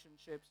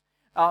relationships.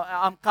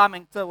 I'm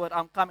coming to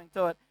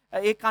it.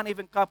 He can't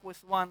even cope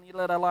with 1,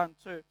 let alone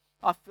 2.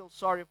 I feel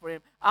sorry for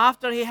him.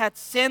 After he had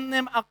sent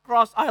them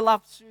across, I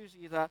love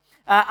Susie though.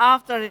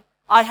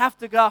 I have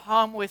to go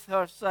home with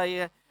her.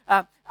 So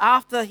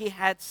after he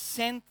had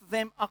sent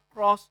them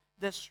across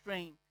the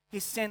stream, he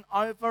sent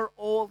over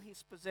all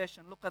his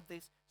possession. Look at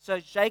this. So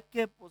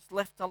Jacob was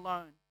left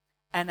alone,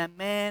 and a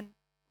man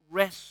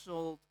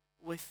wrestled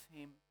with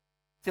him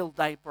till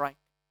daybreak.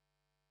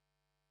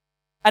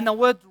 And the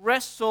word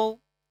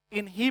wrestle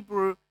in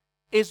Hebrew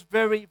is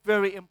very,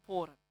 very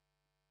important.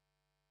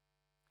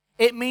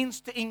 It means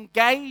to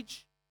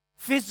engage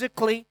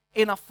physically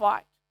in a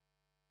fight.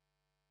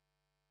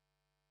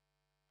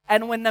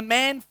 And when the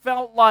man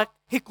felt like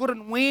he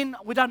couldn't win,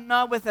 we don't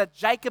know whether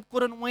Jacob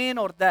couldn't win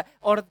or the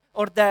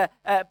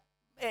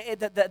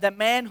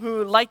man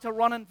who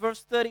later on in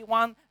verse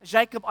 31,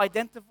 Jacob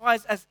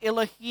identifies as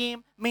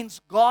Elohim, means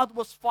God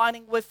was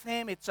fighting with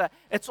him.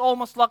 It's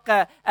almost like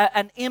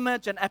an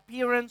image, an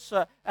appearance,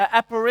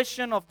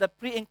 apparition of the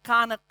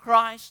pre-incarnate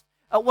Christ.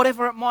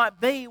 Whatever it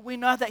might be, we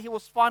know that he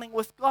was fighting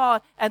with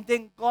God, and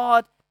then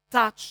God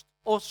touched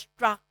or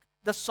struck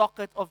the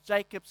socket of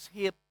Jacob's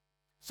hip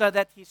so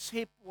that his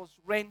hip was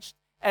wrenched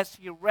as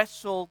he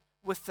wrestled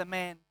with the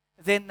man.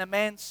 Then the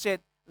man said,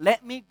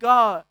 "Let me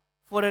go,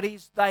 for it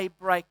is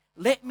daybreak.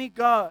 Let me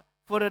go,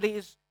 for it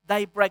is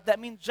daybreak." That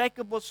means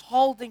Jacob was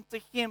holding to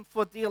him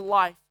for dear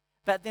life.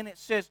 But then it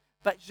says,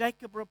 but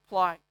Jacob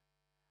replied,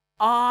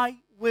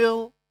 "I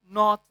will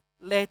not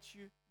let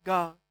you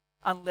go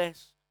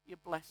unless you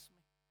bless me."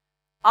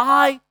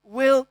 I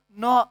will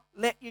not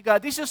let you go.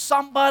 This is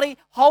somebody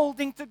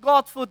holding to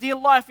God for dear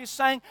life. He's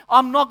saying,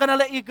 I'm not going to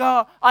let you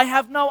go. I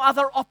have no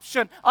other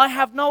option. I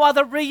have no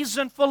other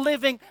reason for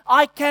living.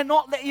 I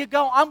cannot let you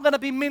go. I'm going to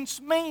be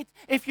mincemeat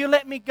if you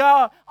let me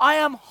go. I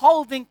am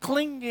holding,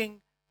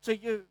 clinging to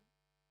you.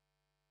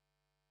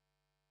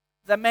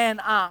 The man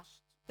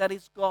asked, that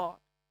is God,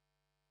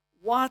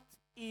 "What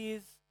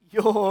is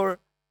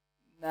your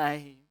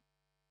name?"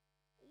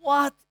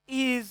 What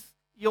is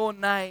your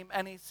name?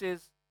 And he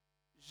says,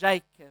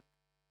 "Jacob,"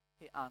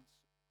 he answered.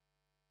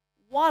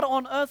 What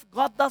on earth?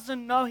 God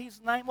doesn't know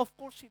his name? Of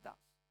course he does.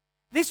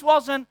 This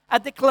wasn't a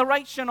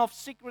declaration of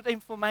secret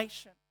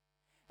information.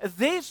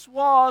 This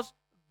was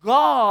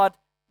God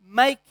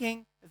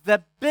making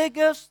the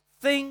biggest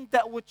thing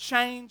that would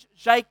change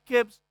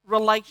Jacob's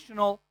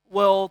relational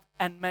world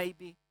and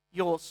maybe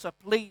yours. So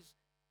please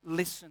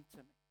listen to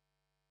me.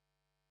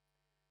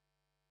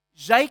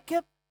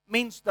 Jacob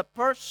means the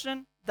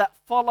person that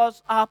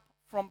follows up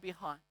from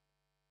behind.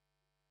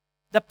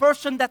 The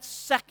person that's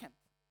second.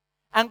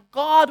 And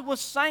God was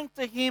saying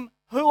to him,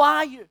 "Who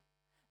are you?"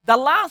 The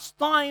last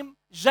time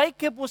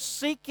Jacob was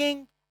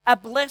seeking a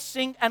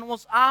blessing and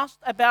was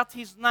asked about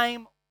his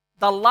name,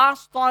 the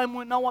last time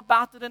we know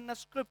about it in the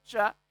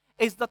scripture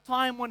is the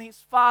time when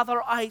his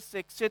father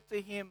Isaac said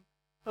to him,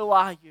 "Who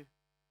are you?"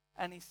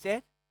 And he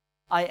said,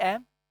 "I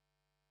am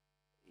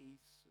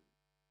Esau."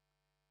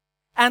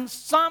 And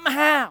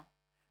somehow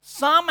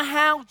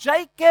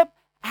Jacob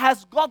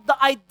has got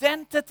the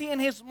identity in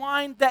his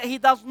mind that he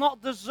does not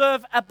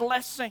deserve a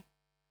blessing.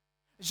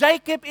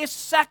 Jacob is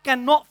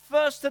second, not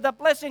first to the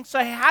blessing,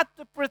 so he had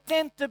to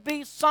pretend to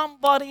be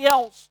somebody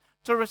else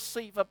to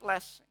receive a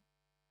blessing.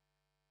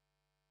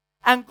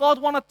 And God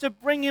wanted to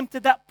bring him to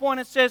that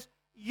point and says,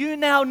 you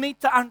now need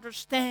to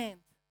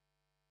understand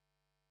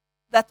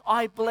that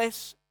I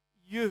bless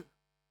you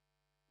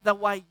the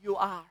way you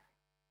are.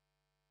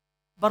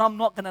 But I'm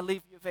not going to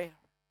leave you there.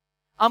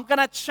 I'm going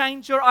to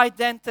change your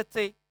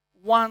identity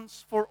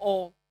once for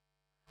all.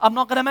 I'm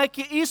not going to make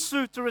you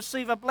Esau to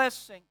receive a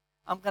blessing.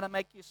 I'm going to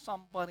make you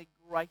somebody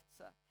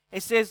greater.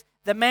 It says,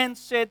 the man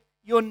said,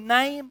 your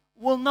name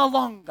no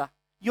longer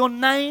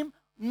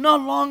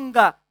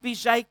be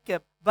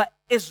Jacob, but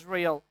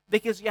Israel,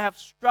 because you have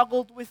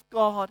struggled with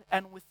God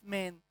and with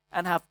men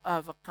and have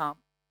overcome.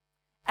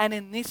 And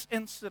in this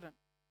incident,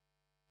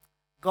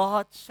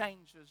 God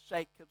changes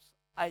Jacob's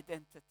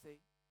identity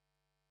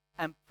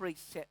and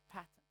preset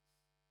patterns.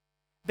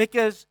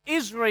 Because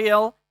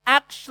Israel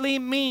actually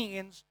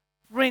means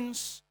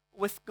prince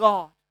with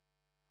God,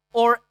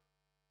 or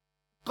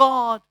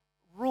God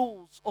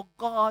rules, or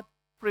God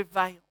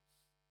prevails.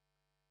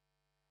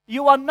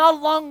 You are no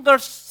longer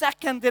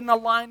second in the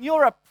line,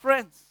 you're a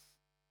prince.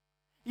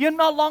 You're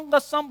no longer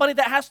somebody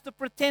that has to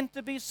pretend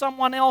to be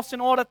someone else in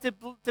order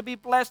to be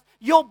blessed.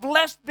 You're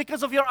blessed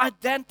because of your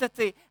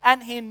identity.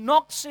 And he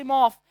knocks him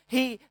off.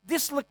 He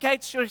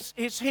dislocates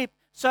his hip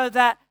so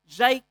that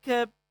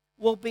Jacob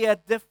will be a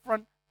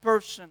different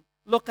person.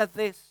 Look at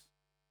this.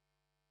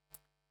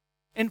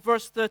 In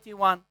verse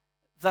 31,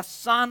 the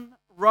sun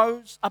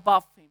rose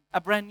above him, a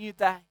brand new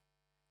day.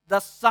 The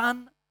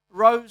sun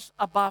rose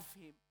above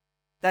him,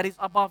 that is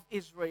above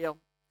Israel,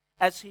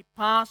 as he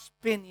passed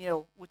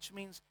Peniel, which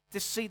means to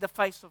see the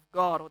face of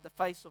God or the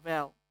face of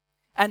El.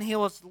 And he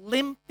was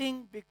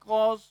limping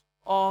because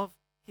of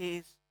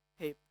his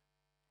hip.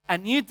 A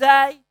new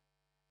day,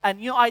 a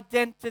new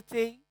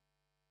identity,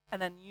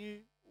 and a new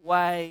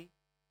way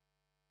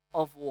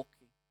of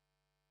walking.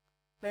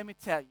 Let me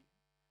tell you,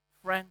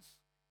 friends,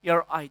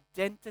 your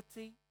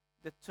identity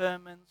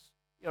determines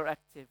your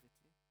activity.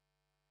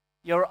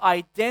 Your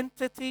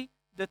identity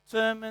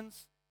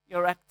determines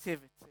your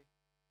activity.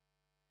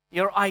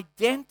 Your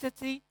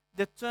identity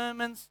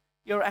determines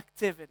your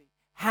activity.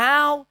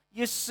 How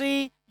you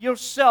see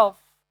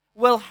yourself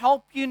will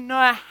help you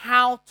know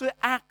how to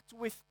act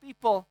with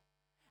people.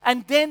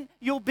 And then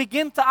you'll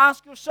begin to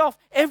ask yourself,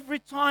 every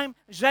time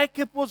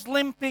Jacob was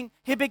limping,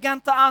 he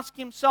began to ask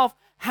himself,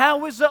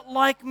 how is it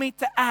like me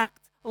to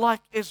act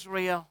like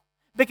Israel?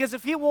 Because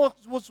if he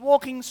was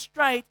walking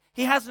straight,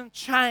 he hasn't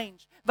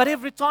changed. But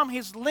every time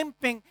he's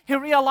limping, he's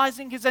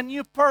realizing he's a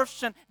new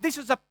person. This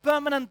is a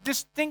permanent,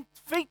 distinct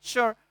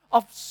feature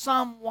of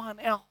someone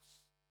else.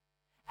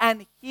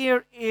 And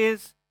here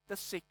is the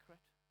secret.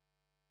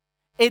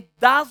 It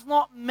does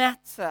not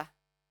matter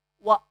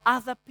what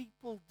other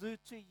people do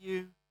to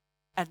you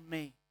and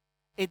me.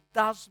 It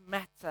does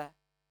matter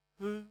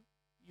who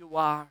you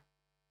are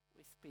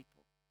with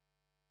people.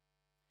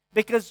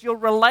 Because your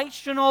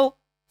relational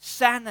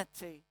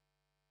sanity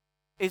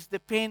is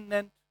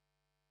dependent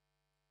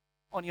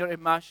on your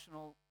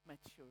emotional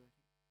maturity.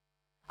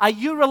 Are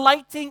you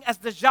relating as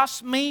the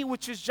just me,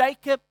 which is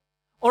Jacob?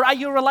 Or are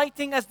you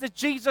relating as the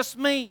Jesus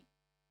me?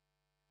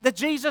 The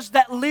Jesus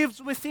that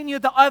lives within you,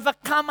 the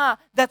overcomer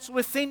that's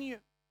within you.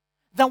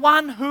 The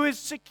one who is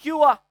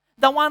secure.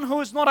 The one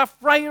who is not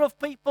afraid of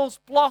people's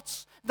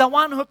plots. The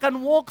one who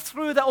can walk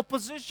through the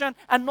opposition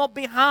and not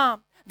be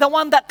harmed. The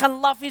one that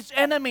can love his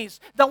enemies.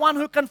 The one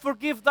who can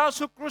forgive those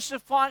who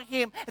crucify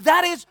him.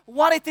 That is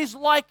what it is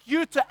like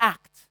you to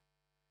act.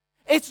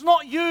 It's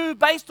not you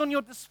based on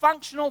your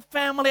dysfunctional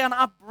family and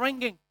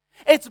upbringing.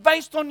 It's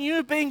based on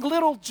you being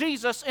little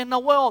Jesus in the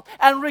world.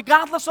 And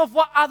regardless of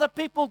what other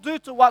people do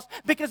to us,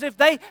 because if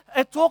they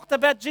talked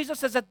about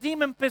Jesus as a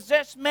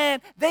demon-possessed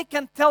man, they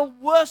can tell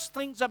worse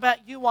things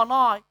about you and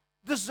I,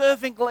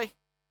 deservingly.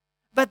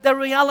 But the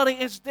reality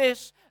is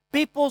this: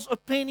 people's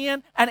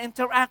opinion and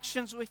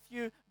interactions with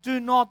you do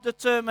not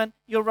determine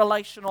your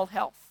relational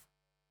health.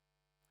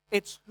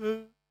 It's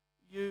who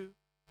you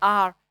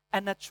are,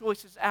 and the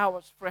choice is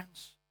ours,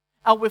 friends.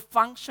 Are we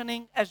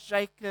functioning as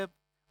Jacob,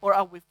 or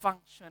are we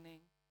functioning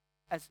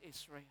as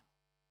Israel?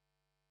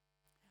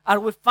 Are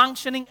we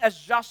functioning as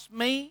just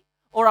me,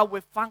 or are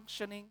we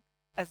functioning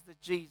as the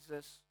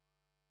Jesus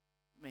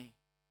me?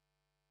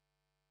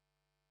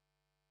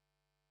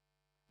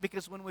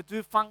 Because when we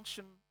do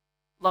function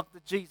like the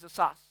Jesus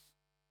us,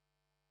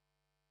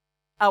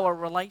 our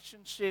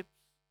relationships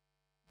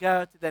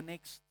go to the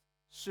next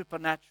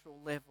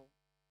supernatural level.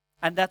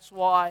 And that's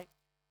why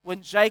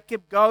when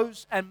Jacob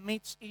goes and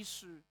meets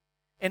Esau,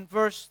 in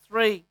verse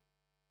 3,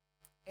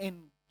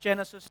 in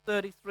Genesis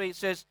 33, it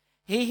says,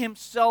 he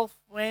himself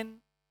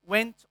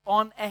went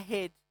on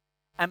ahead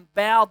and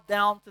bowed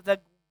down to the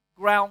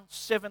ground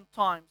 7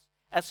 times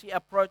as he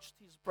approached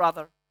his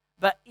brother.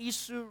 But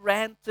Esau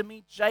ran to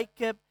meet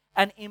Jacob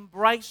and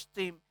embraced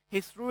him.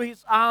 He threw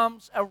his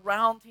arms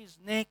around his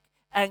neck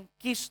and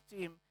kissed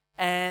him,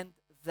 and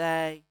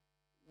they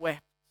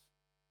wept.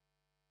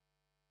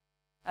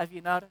 Have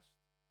you noticed?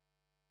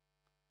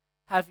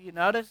 Have you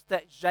noticed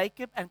that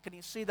Jacob, and can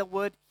you see the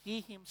word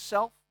he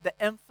himself,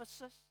 the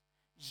emphasis?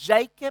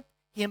 Jacob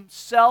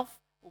himself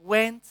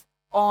went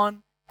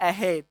on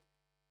ahead.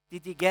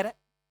 Did you get it?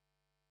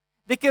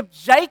 Because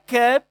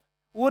Jacob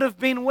would have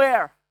been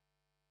where?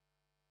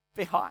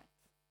 Behind.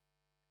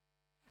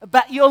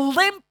 But your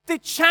limp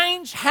did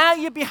change how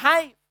you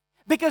behave.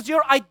 Because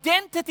your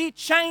identity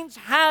changed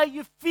how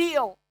you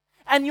feel.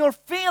 And your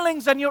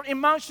feelings and your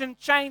emotions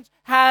change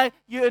how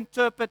you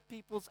interpret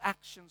people's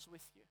actions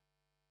with you.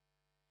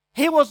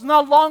 He was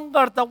no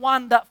longer the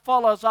one that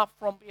follows up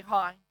from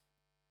behind.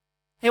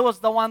 He was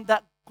the one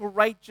that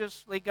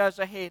courageously goes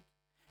ahead.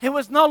 He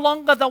was no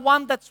longer the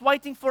one that's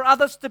waiting for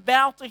others to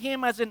bow to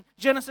him, as in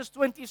Genesis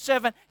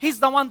 27. He's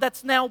the one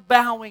that's now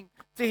bowing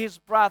to his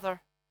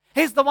brother.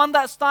 He's the one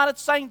that started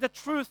saying the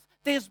truth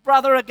to his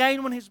brother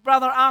again when his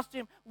brother asked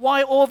him,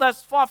 why all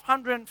those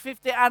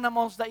 550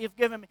 animals that you've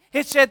given me?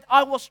 He said,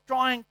 I was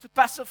trying to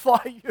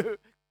pacify you.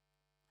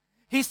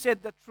 He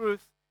said the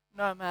truth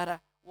no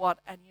matter what.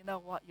 And you know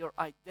what? Your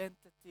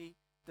identity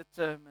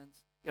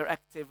determines your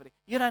activity.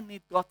 You don't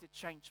need God to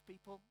change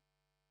people.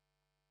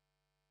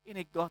 You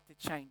need God to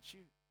change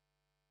you.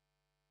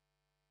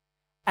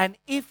 And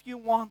if you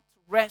want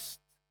rest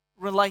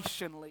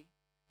relationally,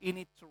 you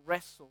need to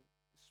wrestle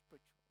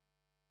spiritually.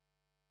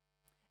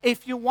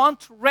 If you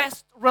want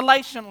rest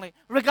relationally,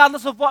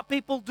 regardless of what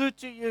people do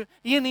to you,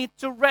 you need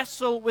to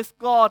wrestle with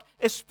God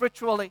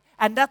spiritually.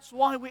 And that's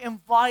why we're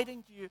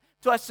inviting you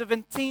to a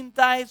 17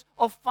 days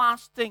of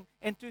fasting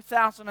in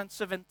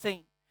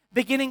 2017.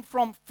 Beginning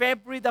from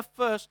February the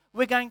 1st,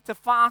 we're going to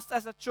fast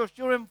as a church.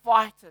 You're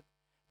invited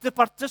to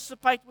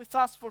participate with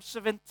us for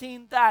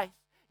 17 days.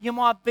 You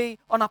might be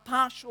on a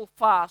partial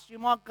fast. You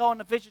might go on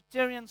a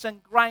vegetarians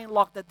and grain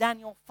like the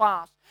Daniel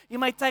fast. You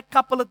may take a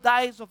couple of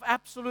days of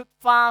absolute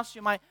fast.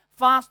 You may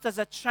fast as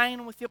a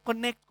chain with your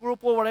connect group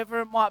or whatever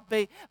it might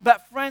be.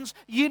 But friends,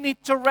 you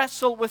need to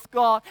wrestle with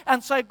God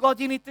and say, God,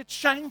 you need to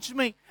change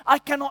me. I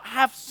cannot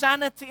have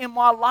sanity in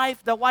my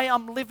life the way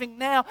I'm living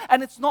now.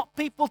 And it's not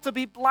people to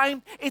be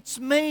blamed. It's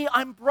me.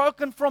 I'm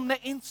broken from the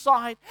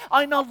inside.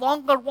 I no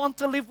longer want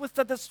to live with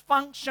the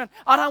dysfunction.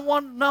 I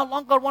no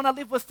longer want to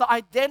live with the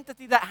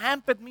identity that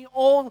hampered me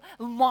all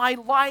my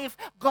life.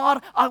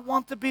 God, I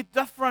want to be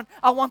different.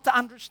 I want to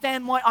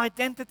understand my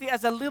identity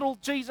as a little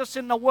Jesus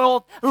in the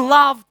world,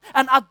 loved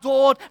and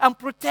adored and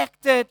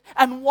protected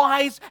and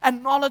wise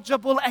and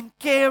knowledgeable and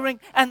caring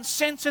and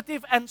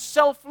sensitive and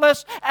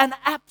selfless and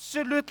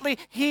absolutely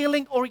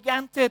healing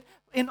oriented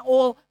in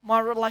all my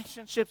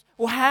relationships.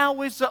 Well,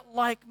 how is it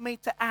like me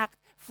to act?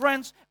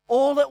 Friends,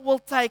 all it will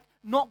take,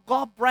 not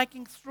God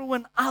breaking through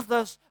in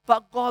others,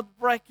 but God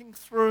breaking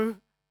through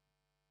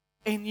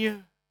in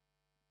you.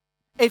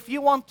 If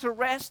you want to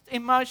rest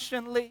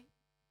emotionally,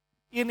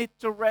 you need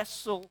to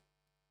wrestle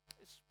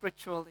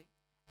spiritually.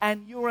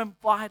 And you're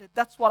invited.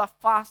 That's what a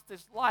fast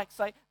is like.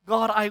 Say,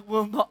 God, I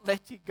will not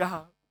let you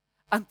go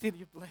until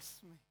you bless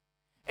me.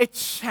 It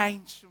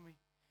changed me.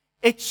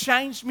 It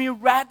changed me,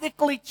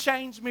 radically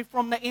changed me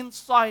from the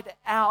inside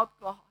out,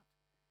 God.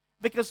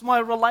 Because my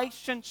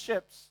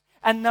relationships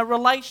and the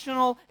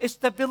relational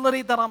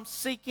stability that I'm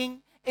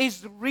seeking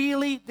is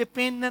really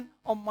dependent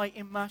on my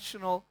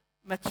emotional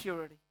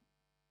maturity.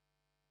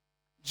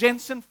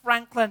 Jensen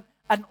Franklin,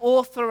 an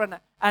author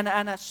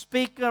and a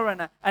speaker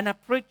and a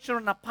preacher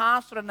and a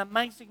pastor, an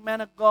amazing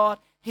man of God,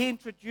 he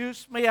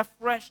introduced me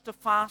afresh to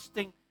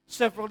fasting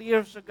several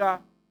years ago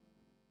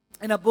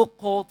in a book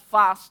called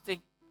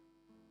Fasting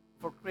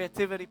for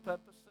Creativity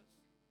Purposes.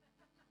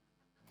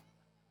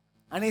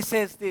 And he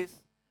says this: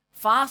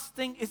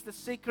 fasting is the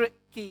secret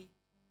key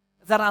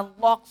that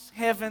unlocks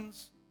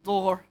heaven's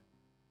door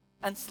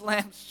and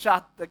slams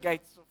shut the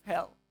gates of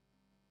hell.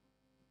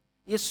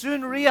 You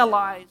soon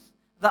realize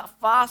that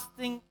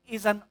fasting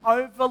is an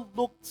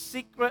overlooked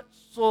secret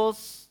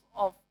source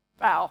of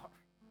power.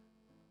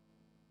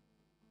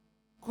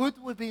 Could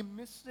we be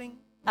missing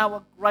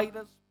our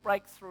greatest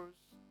breakthroughs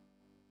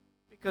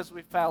because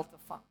we failed to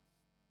fast?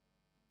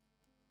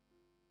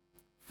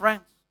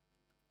 Friends,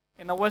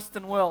 in the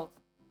Western world,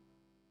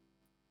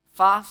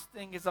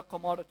 fasting is a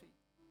commodity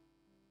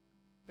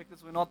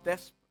because we're not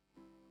desperate.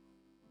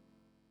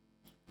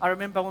 I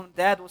remember when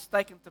Dad was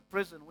taken to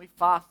prison, we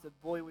fasted.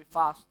 Boy, we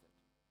fasted.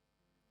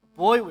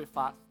 Boy, we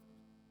fasted.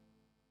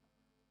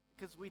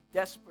 Because we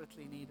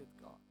desperately needed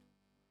God.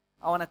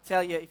 I want to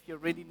tell you, if you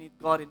really need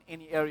God in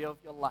any area of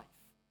your life,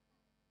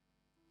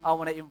 I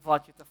want to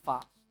invite you to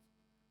fast.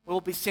 We'll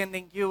be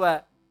sending you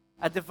a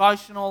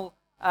devotional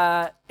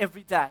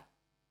every day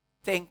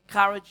to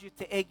encourage you,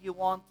 to egg you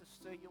on, to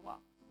stir you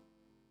up.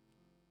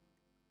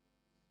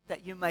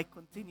 That you may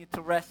continue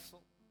to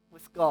wrestle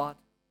with God.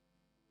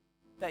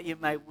 That you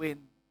may win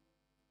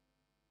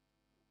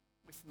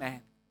with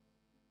man.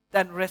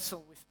 Don't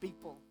wrestle with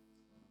people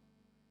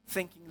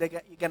thinking that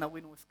you're going to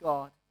win with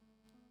God.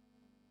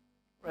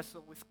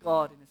 Wrestle with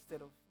God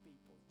instead of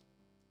people.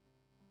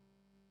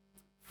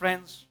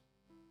 Friends,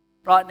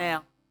 right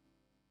now,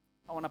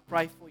 I want to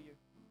pray for you.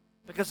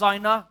 Because I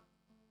know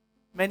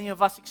many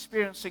of us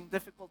experiencing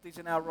difficulties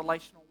in our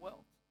relational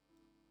world.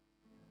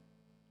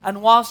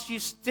 And whilst you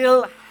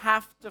still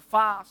have to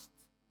fast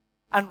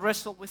and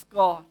wrestle with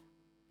God,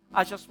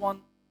 I just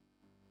want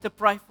to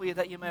pray for you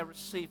that you may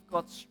receive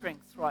God's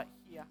strength right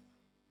here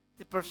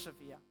to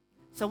persevere.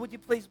 So would you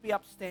please be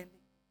upstanding?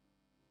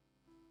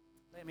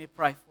 Let me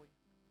pray for you.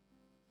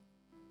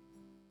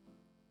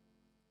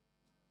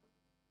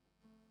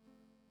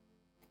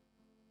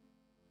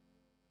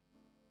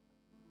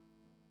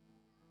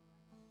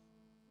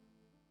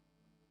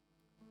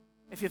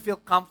 If you feel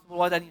comfortable,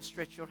 why don't you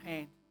stretch your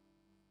hand?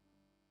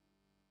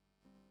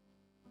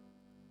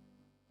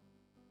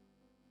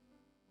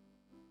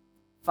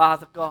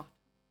 Father God,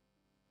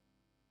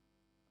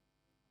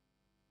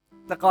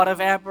 the God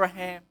of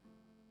Abraham,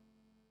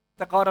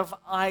 the God of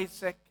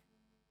Isaac,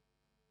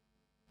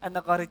 and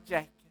the God of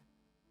Jacob,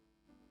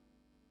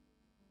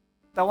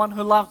 the one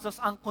who loves us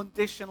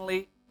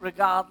unconditionally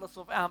regardless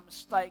of our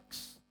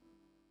mistakes,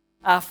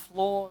 our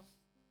flaws,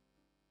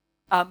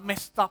 our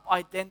messed up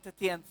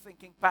identity and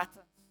thinking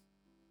patterns.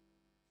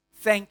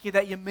 Thank you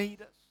that you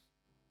meet us.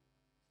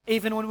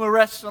 Even when we're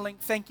wrestling,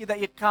 thank you that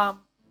you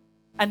come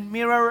and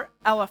mirror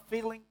our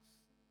feelings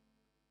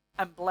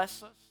and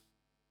bless us.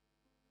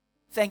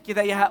 Thank you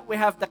that we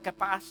have the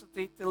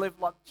capacity to live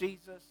like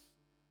Jesus,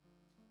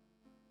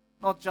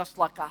 not just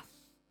like us.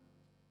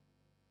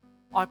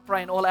 I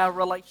pray in all our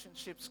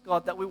relationships,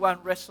 God, that we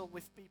won't wrestle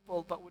with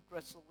people, but would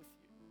wrestle with you.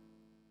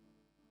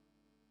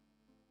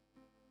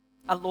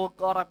 And Lord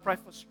God, I pray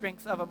for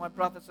strength over my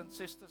brothers and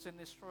sisters in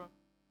this room,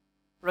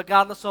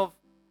 regardless of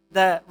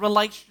the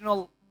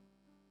relational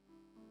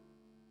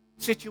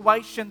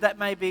situation that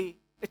may be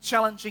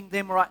challenging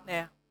them right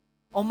now.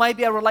 Or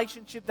maybe a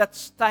relationship that's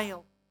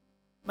stale.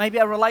 Maybe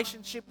a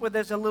relationship where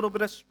there's a little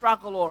bit of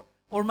struggle,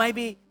 or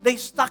maybe they're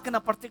stuck in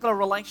a particular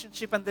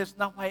relationship and there's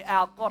no way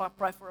out. God, I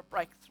pray for a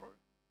breakthrough.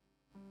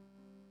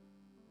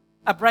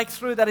 A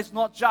breakthrough that is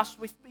not just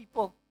with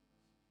people,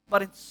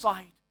 but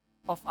inside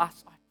of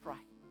us, I pray.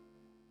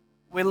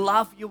 We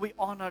love you, we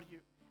honor you,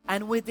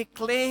 and we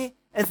declare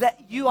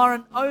that you are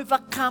an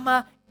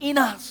overcomer in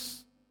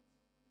us.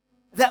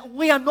 That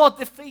we are not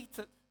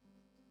defeated.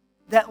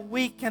 That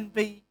we can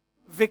be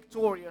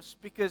victorious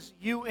because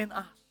you in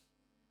us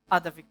are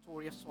the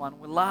victorious one.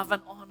 We love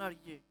and honor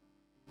you.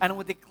 And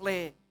we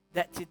declare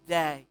that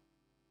today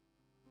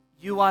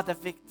you are the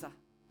victor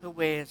who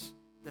wears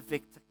the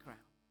victor crown.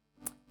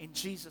 In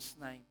Jesus'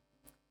 name,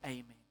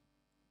 amen.